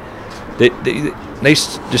I'm like, they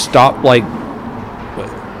just stopped. Like,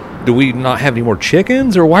 do we not have any more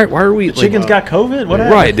chickens, or why are we? Chickens got COVID. What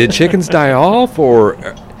happened? Right? Did chickens die off, or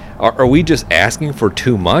are we just asking for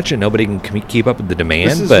too much and nobody can keep up with the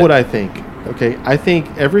demand? This is what I think. Okay, I think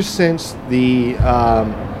ever since the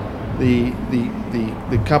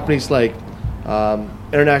companies like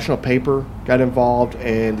International Paper got involved,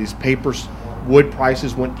 and these wood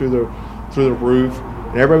prices went through the roof,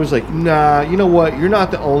 and everybody was like, "Nah, you know what? You're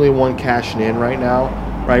not the only one cashing in right now,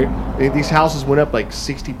 right? These houses went up like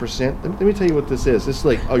 60%. Let me tell you what this is. This is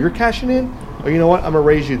like, oh, you're cashing in? Oh, you know what? I'm gonna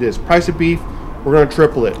raise you this price of beef. We're going to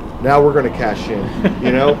triple it. Now we're going to cash in.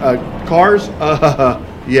 Cars,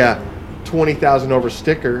 yeah, 20,000 over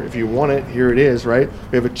sticker if you want it. Here it is, right?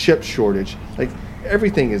 We have a chip shortage. Like,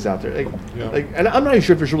 everything is out there. And I'm not even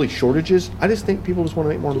sure if there's really shortages. I just think people just want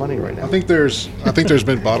to make more money right now. I think there's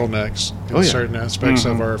been bottlenecks in certain aspects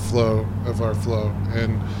Mm-hmm. of our flow,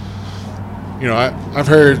 and I've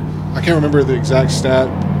heard, I can't remember the exact stat.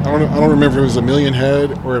 I don't remember if it was 1 million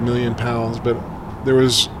head or 1 million pounds, but there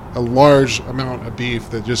was a large amount of beef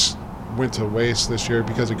that just went to waste this year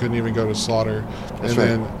because it couldn't even go to slaughter. That's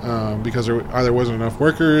and right. then because there either wasn't enough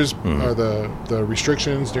workers, or the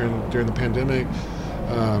restrictions during the pandemic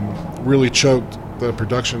really choked the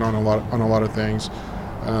production on a lot of things.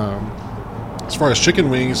 As far as chicken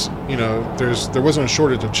wings, there wasn't a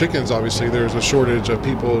shortage of chickens. Obviously, there was a shortage of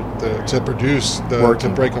people to produce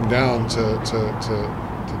to break them down to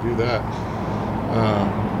do that.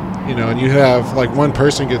 And you have like one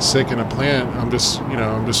person gets sick in a plant. I'm just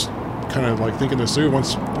kind of like thinking this through.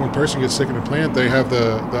 Once one person gets sick in a plant, they have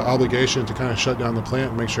the obligation to kind of shut down the plant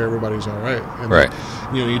and make sure everybody's all right. And, Right.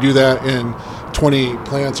 You do that in 20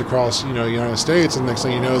 plants across the United States, and next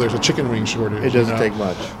thing you know, there's a chicken wing shortage. It doesn't take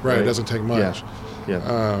much. Right. It doesn't take much.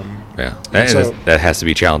 Yeah. Yeah, So- that has to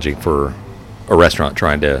be challenging for a restaurant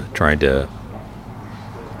trying to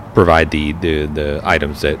provide the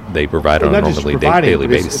items that they provide on a Not just normally providing, daily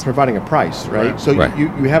but it's basis. providing a price, right? So Right. You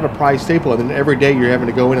have a price staple, and then every day you're having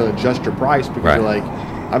to go in and adjust your price because Right. you're like,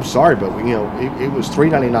 I'm sorry, but it was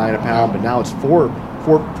 $3.99 a pound, but now it's $4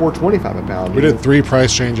 $4.25 a pound. We did 3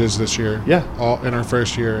 price changes this year. Yeah. All in our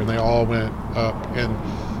first year, and they all went up. And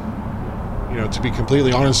to be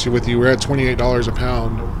completely honest with you, we're at $28 a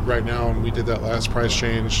pound right now, and we did that last price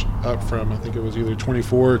change up from, I think it was either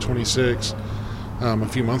 24 or 26 a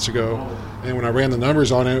few months ago. And when I ran the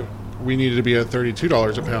numbers on it, we needed to be at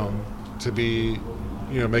 $32 a pound to be,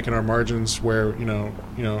 making our margins where,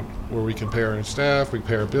 where we can pay our staff, we can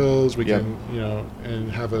pay our bills, we can,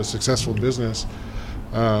 and have a successful business.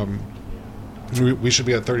 We should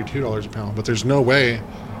be at $32 a pound, but there's no way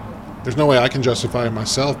I can justify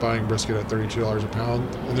myself buying brisket at $32 a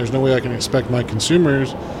pound, and there's no way I can expect my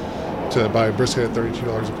consumers to buy brisket at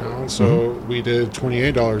 $32 a pound. So we did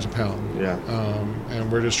 $28 a pound. Yeah.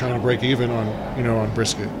 And we're just trying to break even on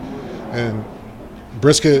brisket. And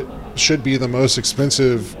brisket should be the most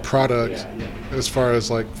expensive product as far as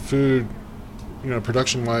like food,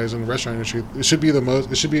 production wise in the restaurant industry. It should be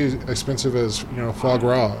expensive as, foie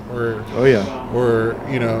gras or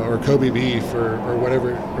or Kobe beef or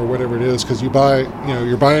whatever it is, because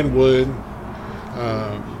you're buying wood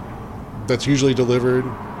that's usually delivered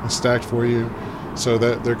and stacked for you, so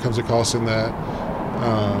that there comes a cost in that.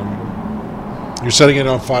 You're setting it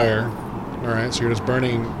on fire, all right, so you're just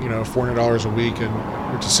burning $400 a week or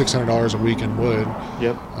to $600 a week in wood.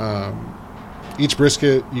 Yep. Each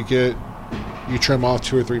brisket you trim off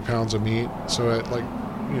 2 or 3 pounds of meat. So at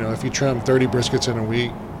if you trim 30 briskets in a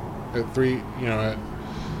week at 3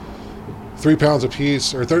 pounds a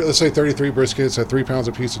piece, or let's say 33 briskets at 3 pounds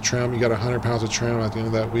a piece of trim, you got 100 pounds of trim at the end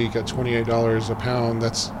of that week at $28 a pound.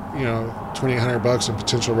 That's $2,800 in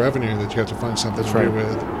potential revenue that you have to find something to do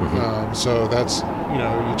with. So that's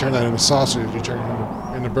you turn that into sausage, you turn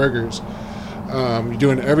it into burgers. You're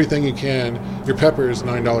doing everything you can. Your pepper is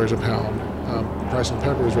 $9 a pound. The price of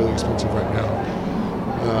pepper is really expensive right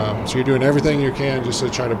now. So you're doing everything you can just to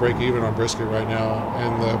try to break even on brisket right now.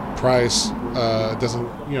 And the price doesn't,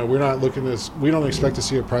 we're not we don't expect to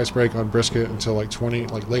see a price break on brisket until late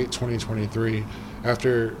 2023,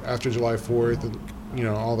 after July 4th and,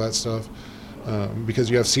 all that stuff. Because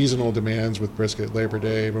you have seasonal demands with brisket, Labor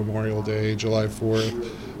Day, Memorial Day, July 4th,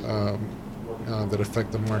 that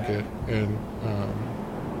affect the market. And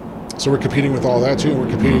so we're competing with all that too. We're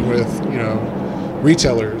competing with,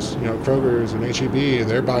 retailers, Kroger's and H-E-B.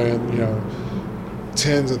 They're buying,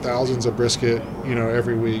 tens of thousands of brisket,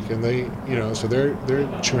 every week, and they, so they're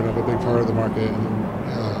chewing up a big part of the market. And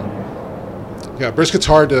brisket's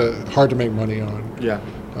hard to make money on. Yeah.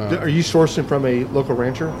 Are you sourcing from a local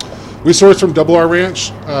rancher? We source from Double R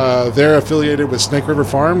Ranch. They're affiliated with Snake River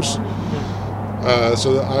Farms.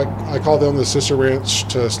 So I call them the sister ranch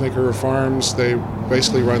to Snake River Farms. They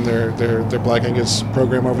basically run their Black Angus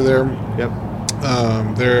program over there. Yep.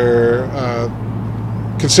 They're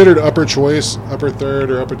considered upper third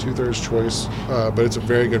or upper 2/3 choice, but it's a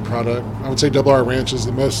very good product. I would say Double R Ranch is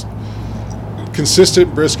the most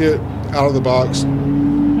consistent brisket out of the box,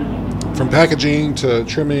 from packaging to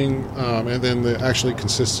trimming, and then the actually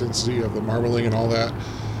consistency of the marbling and all that.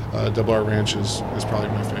 Double R Ranch is probably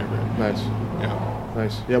my favorite. Nice. Yeah.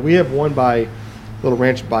 Nice. Yeah, we have one little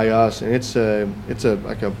ranch by us, and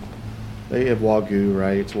they have Wagyu,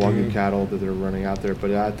 right? It's Wagyu cattle that they're running out there.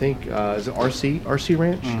 But I think is it RC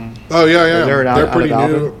Ranch? Oh yeah. They're pretty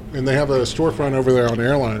out new, and they have a storefront over there on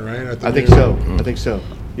Airline, right? I think so.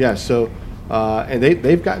 Yeah. So, and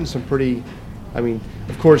they've gotten some pretty. I mean,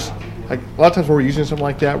 of course, like a lot of times when we're using something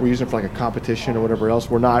like that, we're using it for like a competition or whatever else.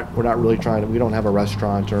 We're not really trying to. We don't have a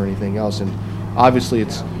restaurant or anything else, and obviously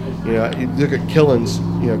it's. You look at Killen's.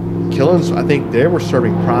 Killen's. I think they were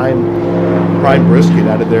serving prime brisket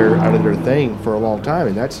out of their thing for a long time,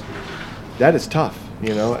 and that is tough.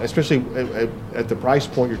 Especially at the price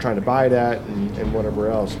point you're trying to buy it at, and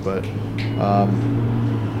whatever else. But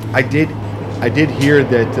I did hear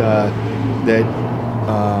that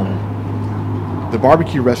the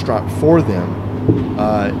barbecue restaurant for them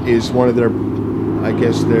is one of their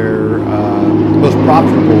most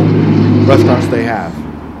profitable restaurants they have.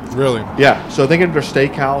 Really? Yeah. So they get their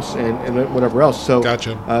steakhouse and whatever else. So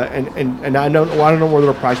gotcha. And I don't know where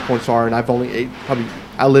their price points are. And I've only ate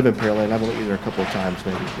I live in Pearland. I've only eaten there a couple of times,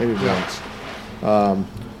 maybe once.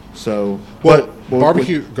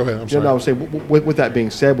 Barbecue. Go ahead. I'm sorry. I would say with that being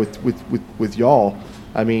said, with y'all,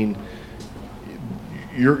 I mean,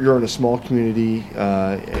 you're in a small community,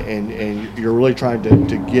 and you're really trying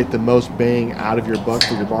to get the most bang out of your buck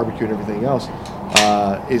for your barbecue and everything else.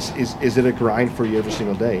 Is it a grind for you every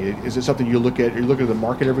single day? Is it something you look at? You look at the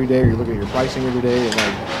market every day, or you look at your pricing every day,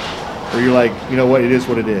 or you're like, it is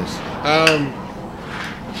what it is.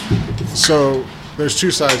 So there's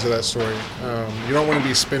two sides to that story. You don't want to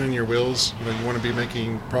be spinning your wheels. You want to be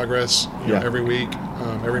making progress every week,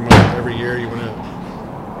 every month, every year. You want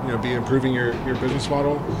to be improving your business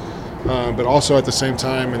model. But also at the same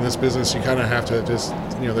time in this business, you kind of have to just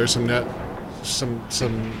there's some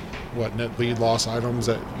net lead loss items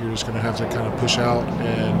that you're just going to have to kind of push out,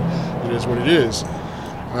 and it is what it is.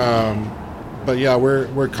 But yeah,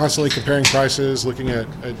 we're constantly comparing prices, looking at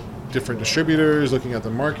different distributors, looking at the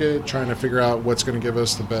market, trying to figure out what's going to give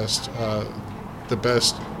us the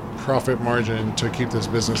best profit margin to keep this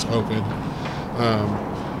business open.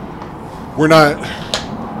 We're not,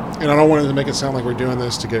 and I don't want to make it sound like we're doing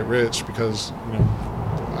this to get rich, because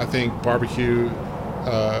I think barbecue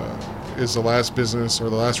is the last business or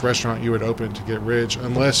the last restaurant you would open to get rich,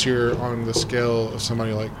 unless you're on the scale of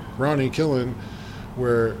somebody like Ronnie Killen,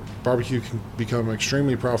 where barbecue can become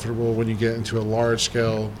extremely profitable when you get into a large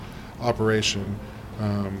scale operation,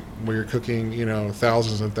 where you're cooking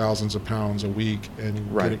thousands and thousands of pounds a week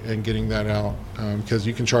and getting that out, because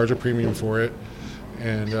you can charge a premium for it,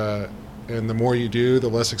 and the more you do, the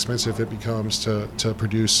less expensive it becomes to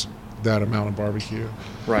produce that amount of barbecue.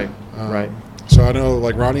 Right. So I know,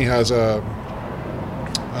 like, Ronnie has I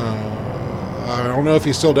don't know if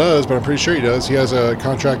he still does, but I'm pretty sure he does. He has a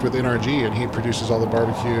contract with NRG, and he produces all the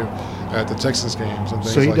barbecue at the Texas games and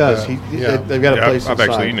things like that. So he does. They've got a place I've inside.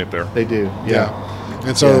 actually eaten it there. They do. Yeah.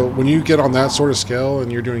 And so when you get on that sort of scale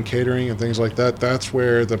and you're doing catering and things like that, that's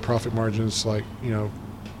where the profit margins,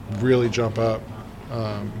 really jump up.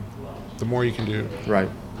 The more you can do. Right.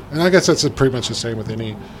 And I guess that's pretty much the same with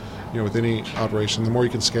any operation. The more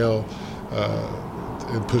you can scale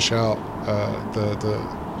and push out,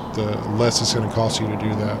 the less it's going to cost you to do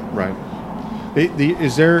that. Right.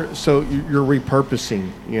 Is there, so you're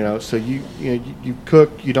repurposing, so you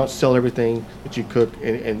cook, you don't sell everything that you cook,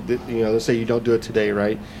 and let's say you don't do it today,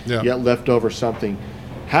 right? Yeah. You got leftover something.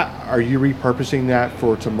 How are you repurposing that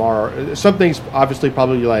for tomorrow? Some things obviously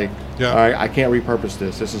probably all right, I can't repurpose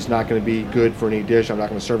this. This is not going to be good for any dish. I'm not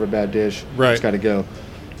going to serve a bad dish. Right. It's got to go.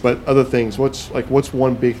 But other things, what's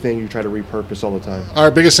one big thing you try to repurpose all the time? Our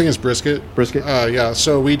biggest thing is brisket. Brisket?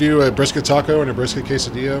 So we do a brisket taco and a brisket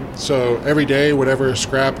quesadilla. So every day, whatever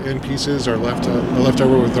scrap end pieces are left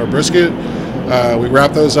over with our brisket, we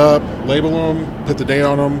wrap those up, label them, put the date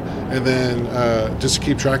on them, and then just to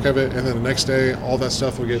keep track of it. And then the next day, all that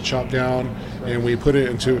stuff will get chopped down, and we put it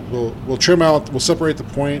into. We'll trim out. We'll separate the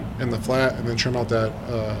point and the flat, and then trim out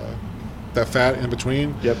that fat in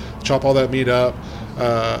between. Yep. Chop all that meat up.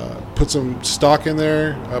 Put some stock in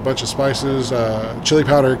there, a bunch of spices, chili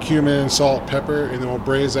powder, cumin, salt, pepper, and then we'll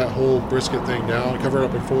braise that whole brisket thing down, cover it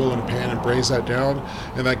up in foil in a pan and braise that down,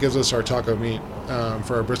 and that gives us our taco meat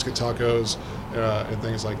for our brisket tacos and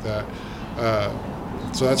things like that.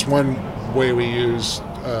 So that's one way we use,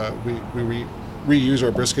 we reuse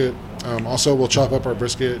our brisket. Also, we'll chop up our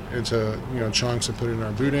brisket into chunks and put it in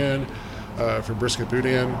our boudin for brisket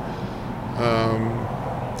boudin.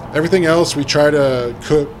 Everything else we try to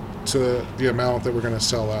cook to the amount that we're going to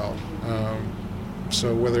sell out.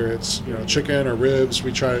 So whether it's chicken or ribs,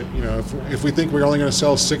 we try if we think we're only going to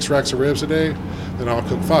sell 6 racks of ribs a day, then I'll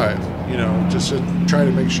cook 5. Just to try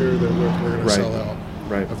to make sure that we're going to sell out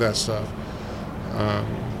of that stuff.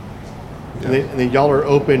 And then y'all are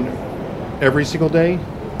open every single day,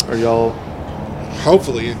 or y'all?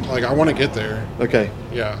 Hopefully, I want to get there. Okay.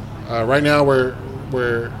 Yeah. Right now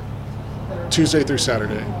we're Tuesday through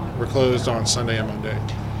Saturday. We're closed on Sunday and Monday.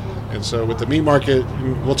 And so with the meat market,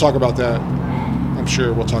 we'll talk about that. I'm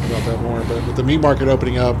sure we'll talk about that more. But with the meat market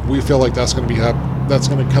opening up, we feel like that's going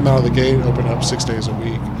to come out of the gate, open up 6 days a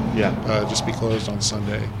week. Yeah. Just be closed on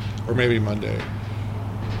Sunday or maybe Monday.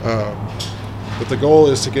 But the goal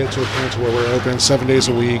is to get to a point where we're open 7 days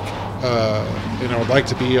a week. And I would like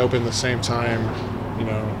to be open the same time,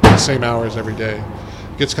 the same hours every day.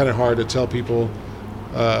 It gets kind of hard to tell people,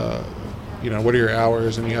 what are your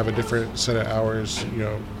hours, and you have a different set of hours,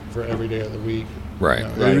 for every day of the week. Right.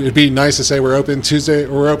 It'd be nice to say we're open Tuesday,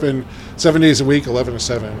 or we're open 7 days a week, 11 to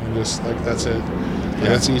 7, and just that's it.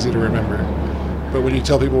 That's easy to remember. But when you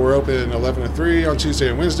tell people we're open 11 to 3 on Tuesday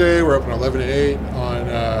and Wednesday, we're open 11 to 8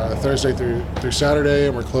 on Thursday through Saturday,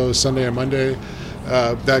 and we're closed Sunday and Monday.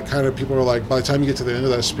 That kind of people are like, by the time you get to the end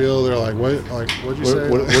of that spiel, they're like, what? What'd you say?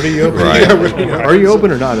 What are you open? Right. Are you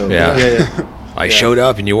open or not open? Yeah. I showed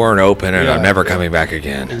up and you weren't open, and I'm never coming back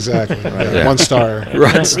again. Exactly. Right. 1 star.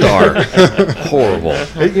 1 star. Horrible.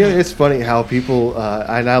 It's funny how people,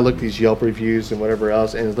 and I look at these Yelp reviews and whatever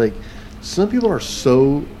else, and it's like, some people are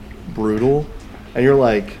so brutal, and you're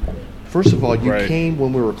like, first of all, you came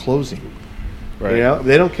when we were closing. Right.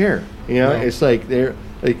 They don't care. It's like they're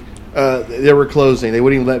like, they were closing. They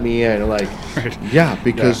wouldn't even let me in. I'm like, yeah,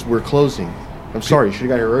 because we're closing. I'm sorry, you should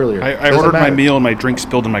have got here earlier. I ordered my meal and my drink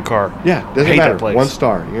spilled in my car. Yeah, doesn't Hate matter. that place. 1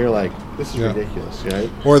 star. You're like, this is ridiculous, right?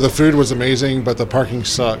 Or the food was amazing, but the parking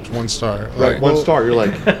sucked. 1 star. Right, 1 star. You're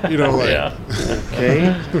like,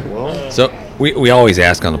 okay, well. So we always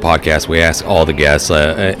ask on the podcast, we ask all the guests,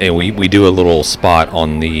 and we do a little spot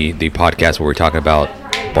on the podcast where we talk about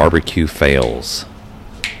barbecue fails.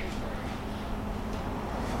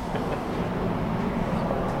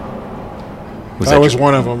 That was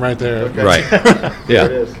one of them right there. Okay. Right.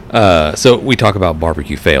 There it Yeah. So we talk about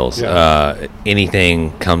barbecue fails. Yeah.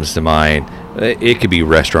 Anything comes to mind. It could be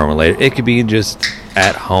restaurant related. It could be just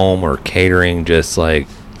at home or catering, just like.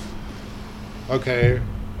 Okay.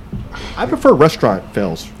 I prefer restaurant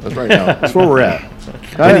fails. That's right now. That's where we're at.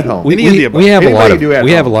 Not at home. We have a Anybody lot can of do at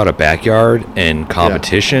have a home. lot of backyard and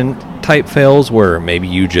competition type fails where maybe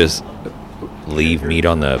you just leave meat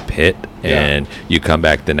on the pit and you come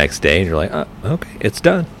back the next day and you're like, okay, it's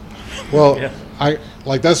done. Well, I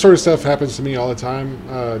like that sort of stuff happens to me all the time.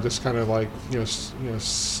 Just kind of like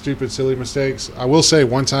stupid, silly mistakes. I will say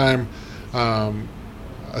one time,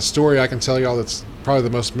 a story I can tell y'all that's probably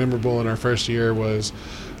the most memorable in our first year was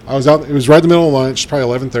I was out. It was right in the middle of lunch, probably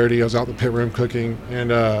 11:30. I was out in the pit room cooking, and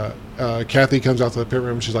Kathy comes out to the pit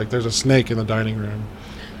room. She's like, "There's a snake in the dining room."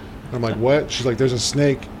 And I'm like, "What?" She's like, "There's a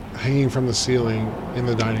snake hanging from the ceiling in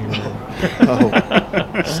the dining room."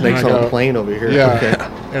 Oh, snakes on a plane over here. Yeah, Okay.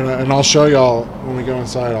 and I'll show y'all when we go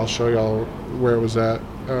inside. I'll show y'all where it was at.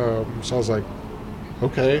 So I was like,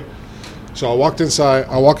 okay. So I walked inside.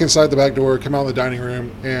 I walk inside the back door, come out in the dining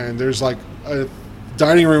room, and there's like a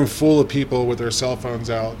dining room full of people with their cell phones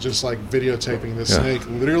out, just like videotaping this snake,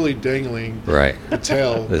 literally dangling the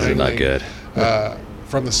tail. This is not good.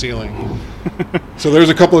 From the ceiling. So there's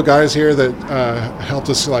a couple of guys here that helped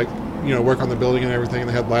us work on the building and everything.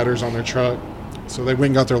 They had ladders on their truck. So they went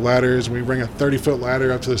and got their ladders, and we bring a 30-foot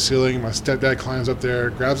ladder up to the ceiling. My stepdad climbs up there,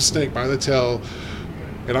 grabs the snake by the tail,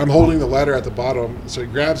 and I'm holding the ladder at the bottom. So he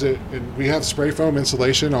grabs it, and we have spray foam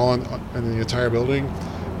insulation all in the entire building.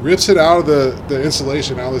 Rips it out of the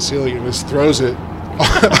insulation, out of the ceiling, and just throws it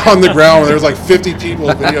on the ground. There's like 50 people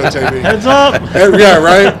videotaping. Heads up! Yeah,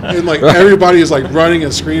 right? And like everybody is like running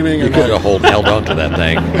and screaming. You And could have held on to that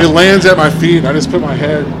thing. it lands at my feet, and I just put my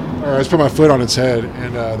foot on its head,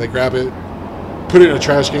 and they grab it, put it in a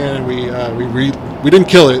trash can, and we didn't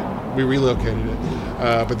kill it, we relocated it.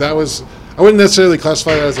 But that was, I wouldn't necessarily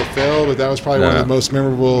classify that as a fail, but that was probably one of the most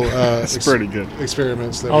memorable pretty good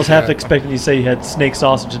experiments. That I was we half had. expecting you to say you had snake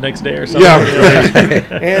sausage the next day or something.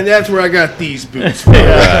 Yeah, And that's where I got these boots from. You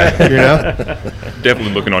know?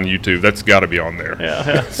 Definitely looking on YouTube. That's got to be on there.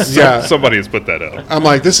 yeah. Somebody has put that up. I'm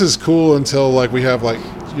like, this is cool until like we have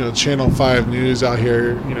Channel 5 News out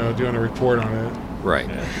here, doing a report on it. Right.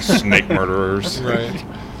 Snake murderers. Right.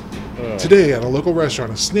 Today at a local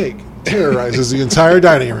restaurant, a snake terrorizes the entire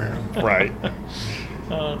dining room. Right.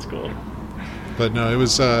 Oh, that's cool. But no, it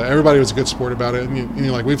was everybody was a good sport about it,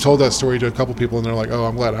 and we've told that story to a couple people, and they're like, "Oh,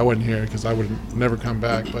 I'm glad I wasn't here because I would have never come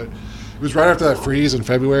back." But it was right after that freeze in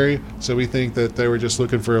February, so we think that they were just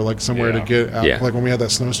looking for somewhere to get out. Yeah. Like when we had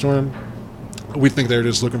that snowstorm, we think they were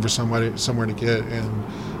just looking for somewhere to get,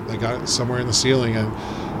 and they got it somewhere in the ceiling. And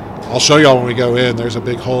I'll show y'all when we go in. There's a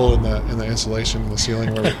big hole in the insulation in the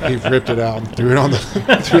ceiling where he ripped it out and threw it on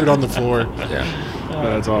the floor. Yeah.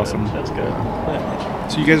 That's awesome. That's good.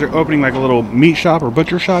 So you guys are opening like a little meat shop or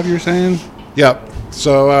butcher shop, you're saying? Yep.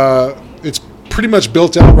 So it's pretty much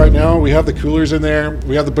built out right now. We have the coolers in there.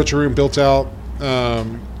 We have the butcher room built out.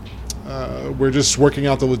 We're just working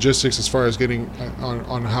out the logistics as far as getting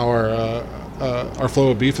on how our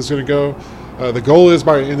flow of beef is going to go. The goal is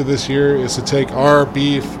by the end of this year is to take our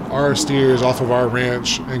beef, our steers off of our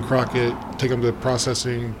ranch in Crockett, take them to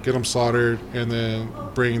processing, get them slaughtered, and then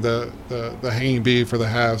bring the hanging beef or the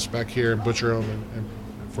halves back here and butcher them and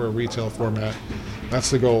for a retail format. That's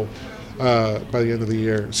the goal by the end of the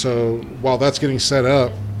year. So while that's getting set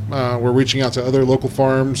up, we're reaching out to other local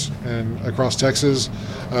farms and across Texas,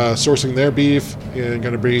 sourcing their beef, and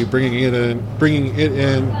going to be bringing it in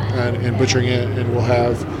and butchering it, and we'll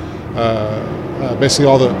have basically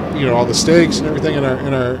all the steaks and everything in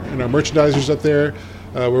our merchandisers up there.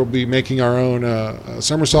 We'll be making our own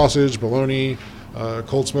summer sausage, bologna,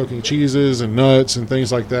 cold smoking cheeses and nuts and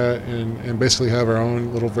things like that, and basically have our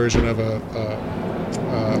own little version of a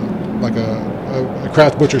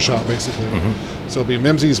craft butcher shop, basically. Mm-hmm. So it'll be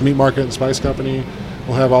Mimsy's Meat Market and Spice Company.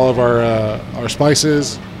 We'll have all of our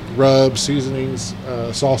spices, rubs, seasonings,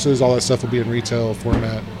 sauces, all that stuff will be in retail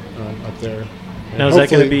format up there. Now, is it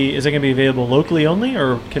going to be available locally only,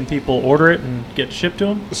 or can people order it and get shipped to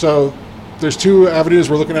them? So there's two avenues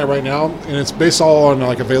we're looking at right now, and it's based all on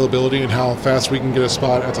like availability and how fast we can get a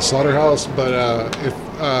spot at the slaughterhouse. But if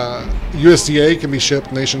USDA can be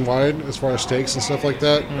shipped nationwide as far as steaks and stuff like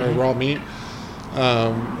that, or raw meat,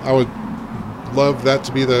 I would love that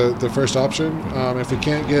to be the first option. If we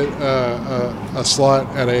can't get a slot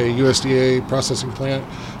at a USDA processing plant,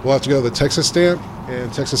 we'll have to go to the Texas stamp,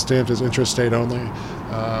 and Texas stamp is intrastate only.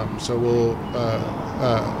 So we'll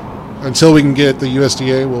until we can get the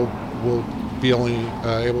USDA, we'll be only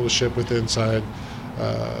able to ship with inside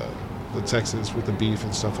the Texas with the beef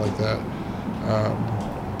and stuff like that.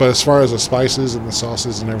 But as far as the spices and the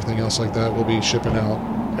sauces and everything else like that, we'll be shipping out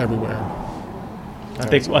everywhere. I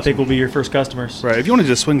think we'll be your first customers. Right. If you want to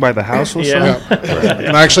just swing by the house or Yeah. something.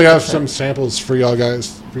 And I actually have some samples for you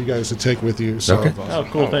guys to take with you. So, Okay. Oh,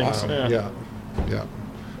 cool. Thanks. yeah.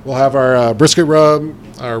 We'll have our brisket rub,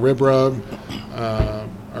 our rib rub,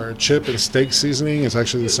 our chip and steak seasoning. It's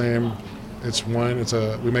actually the same.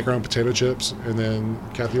 We make our own potato chips, and then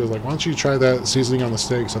Kathy was like, "Why don't you try that seasoning on the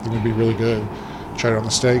steaks? I think it'd be really good." Tried it on the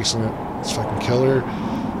steaks, and it's fucking killer.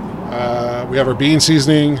 We have our bean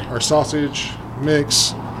seasoning, our sausage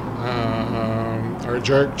mix, our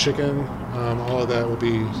jerk chicken. All of that will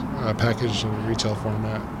be packaged in retail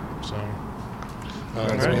format. So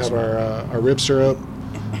then we have our rib syrup,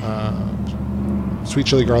 sweet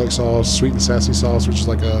chili garlic sauce, sweet and sassy sauce, which is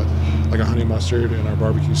like a honey mustard, and our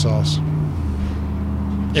barbecue sauce.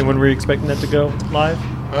 And when were you expecting that to go live?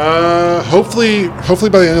 Hopefully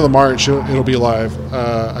by the end of the March it'll be live.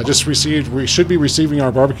 We should be receiving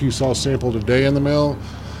our barbecue sauce sample today in the mail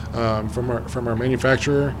from our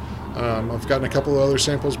manufacturer. I've gotten a couple of other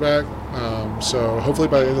samples back, so hopefully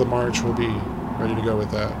by the end of March we'll be ready to go with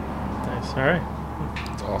that. Nice. All right.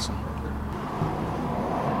 That's awesome.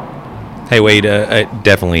 Hey, Wade, I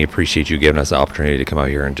definitely appreciate you giving us the opportunity to come out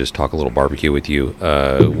here and just talk a little barbecue with you.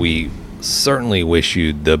 We certainly wish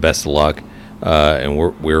you the best of luck, and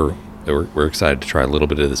we're excited to try a little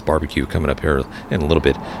bit of this barbecue coming up here in a little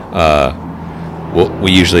bit.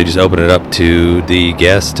 We usually just open it up to the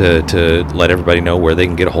guests to let everybody know where they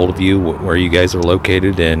can get a hold of you, where you guys are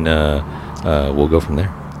located, and we'll go from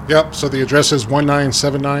there. Yep, so the address is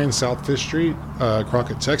 1979 South 5th Street,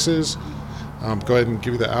 Crockett, Texas. Go ahead and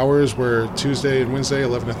give you the hours. We're Tuesday and Wednesday,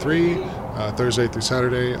 11 to 3, Thursday through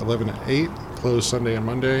Saturday, 11 to 8, closed Sunday and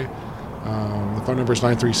Monday. The phone number is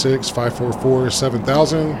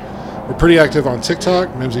 936-544-7000. We're pretty active on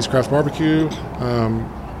TikTok, Mimsy's Craft Barbecue,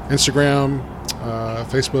 Instagram,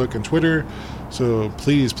 Facebook, and Twitter. So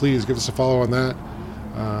please give us a follow on that.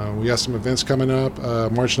 We got some events coming up.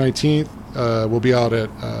 March 19th, we'll be out at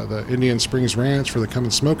the Indian Springs Ranch for the Come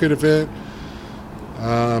and Smoke It event.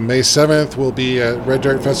 May 7th, we'll be at Red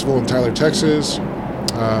Dirt Festival in Tyler, Texas.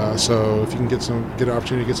 So if you can get an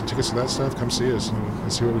opportunity to get some tickets to that stuff, come see us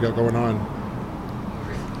and see what we got going on.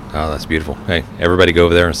 Oh, that's beautiful. Hey, everybody go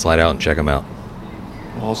over there and slide out and check them out.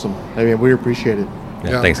 Awesome. I mean, we appreciate it.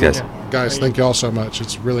 Yeah, thanks, guys. Yeah. Guys, thank you all so much.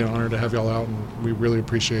 It's really an honor to have y'all out, and we really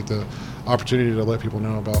appreciate the opportunity to let people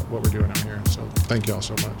know about what we're doing out here. So thank you all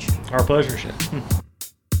so much. Our pleasure.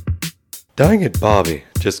 Dang it, Bobby.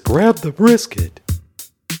 Just grab the brisket.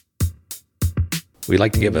 We'd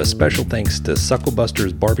like to give a special thanks to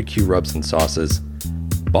Sucklebuster's Barbecue Rubs and Sauces,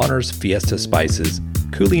 Bonner's Fiesta Spices,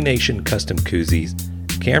 Cooley Nation Custom Koozies,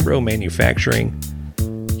 Cambro Manufacturing,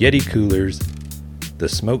 Yeti Coolers, the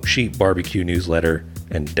Smoke Sheep Barbecue Newsletter,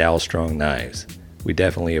 and Dow Strong Knives. We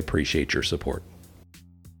definitely appreciate your support.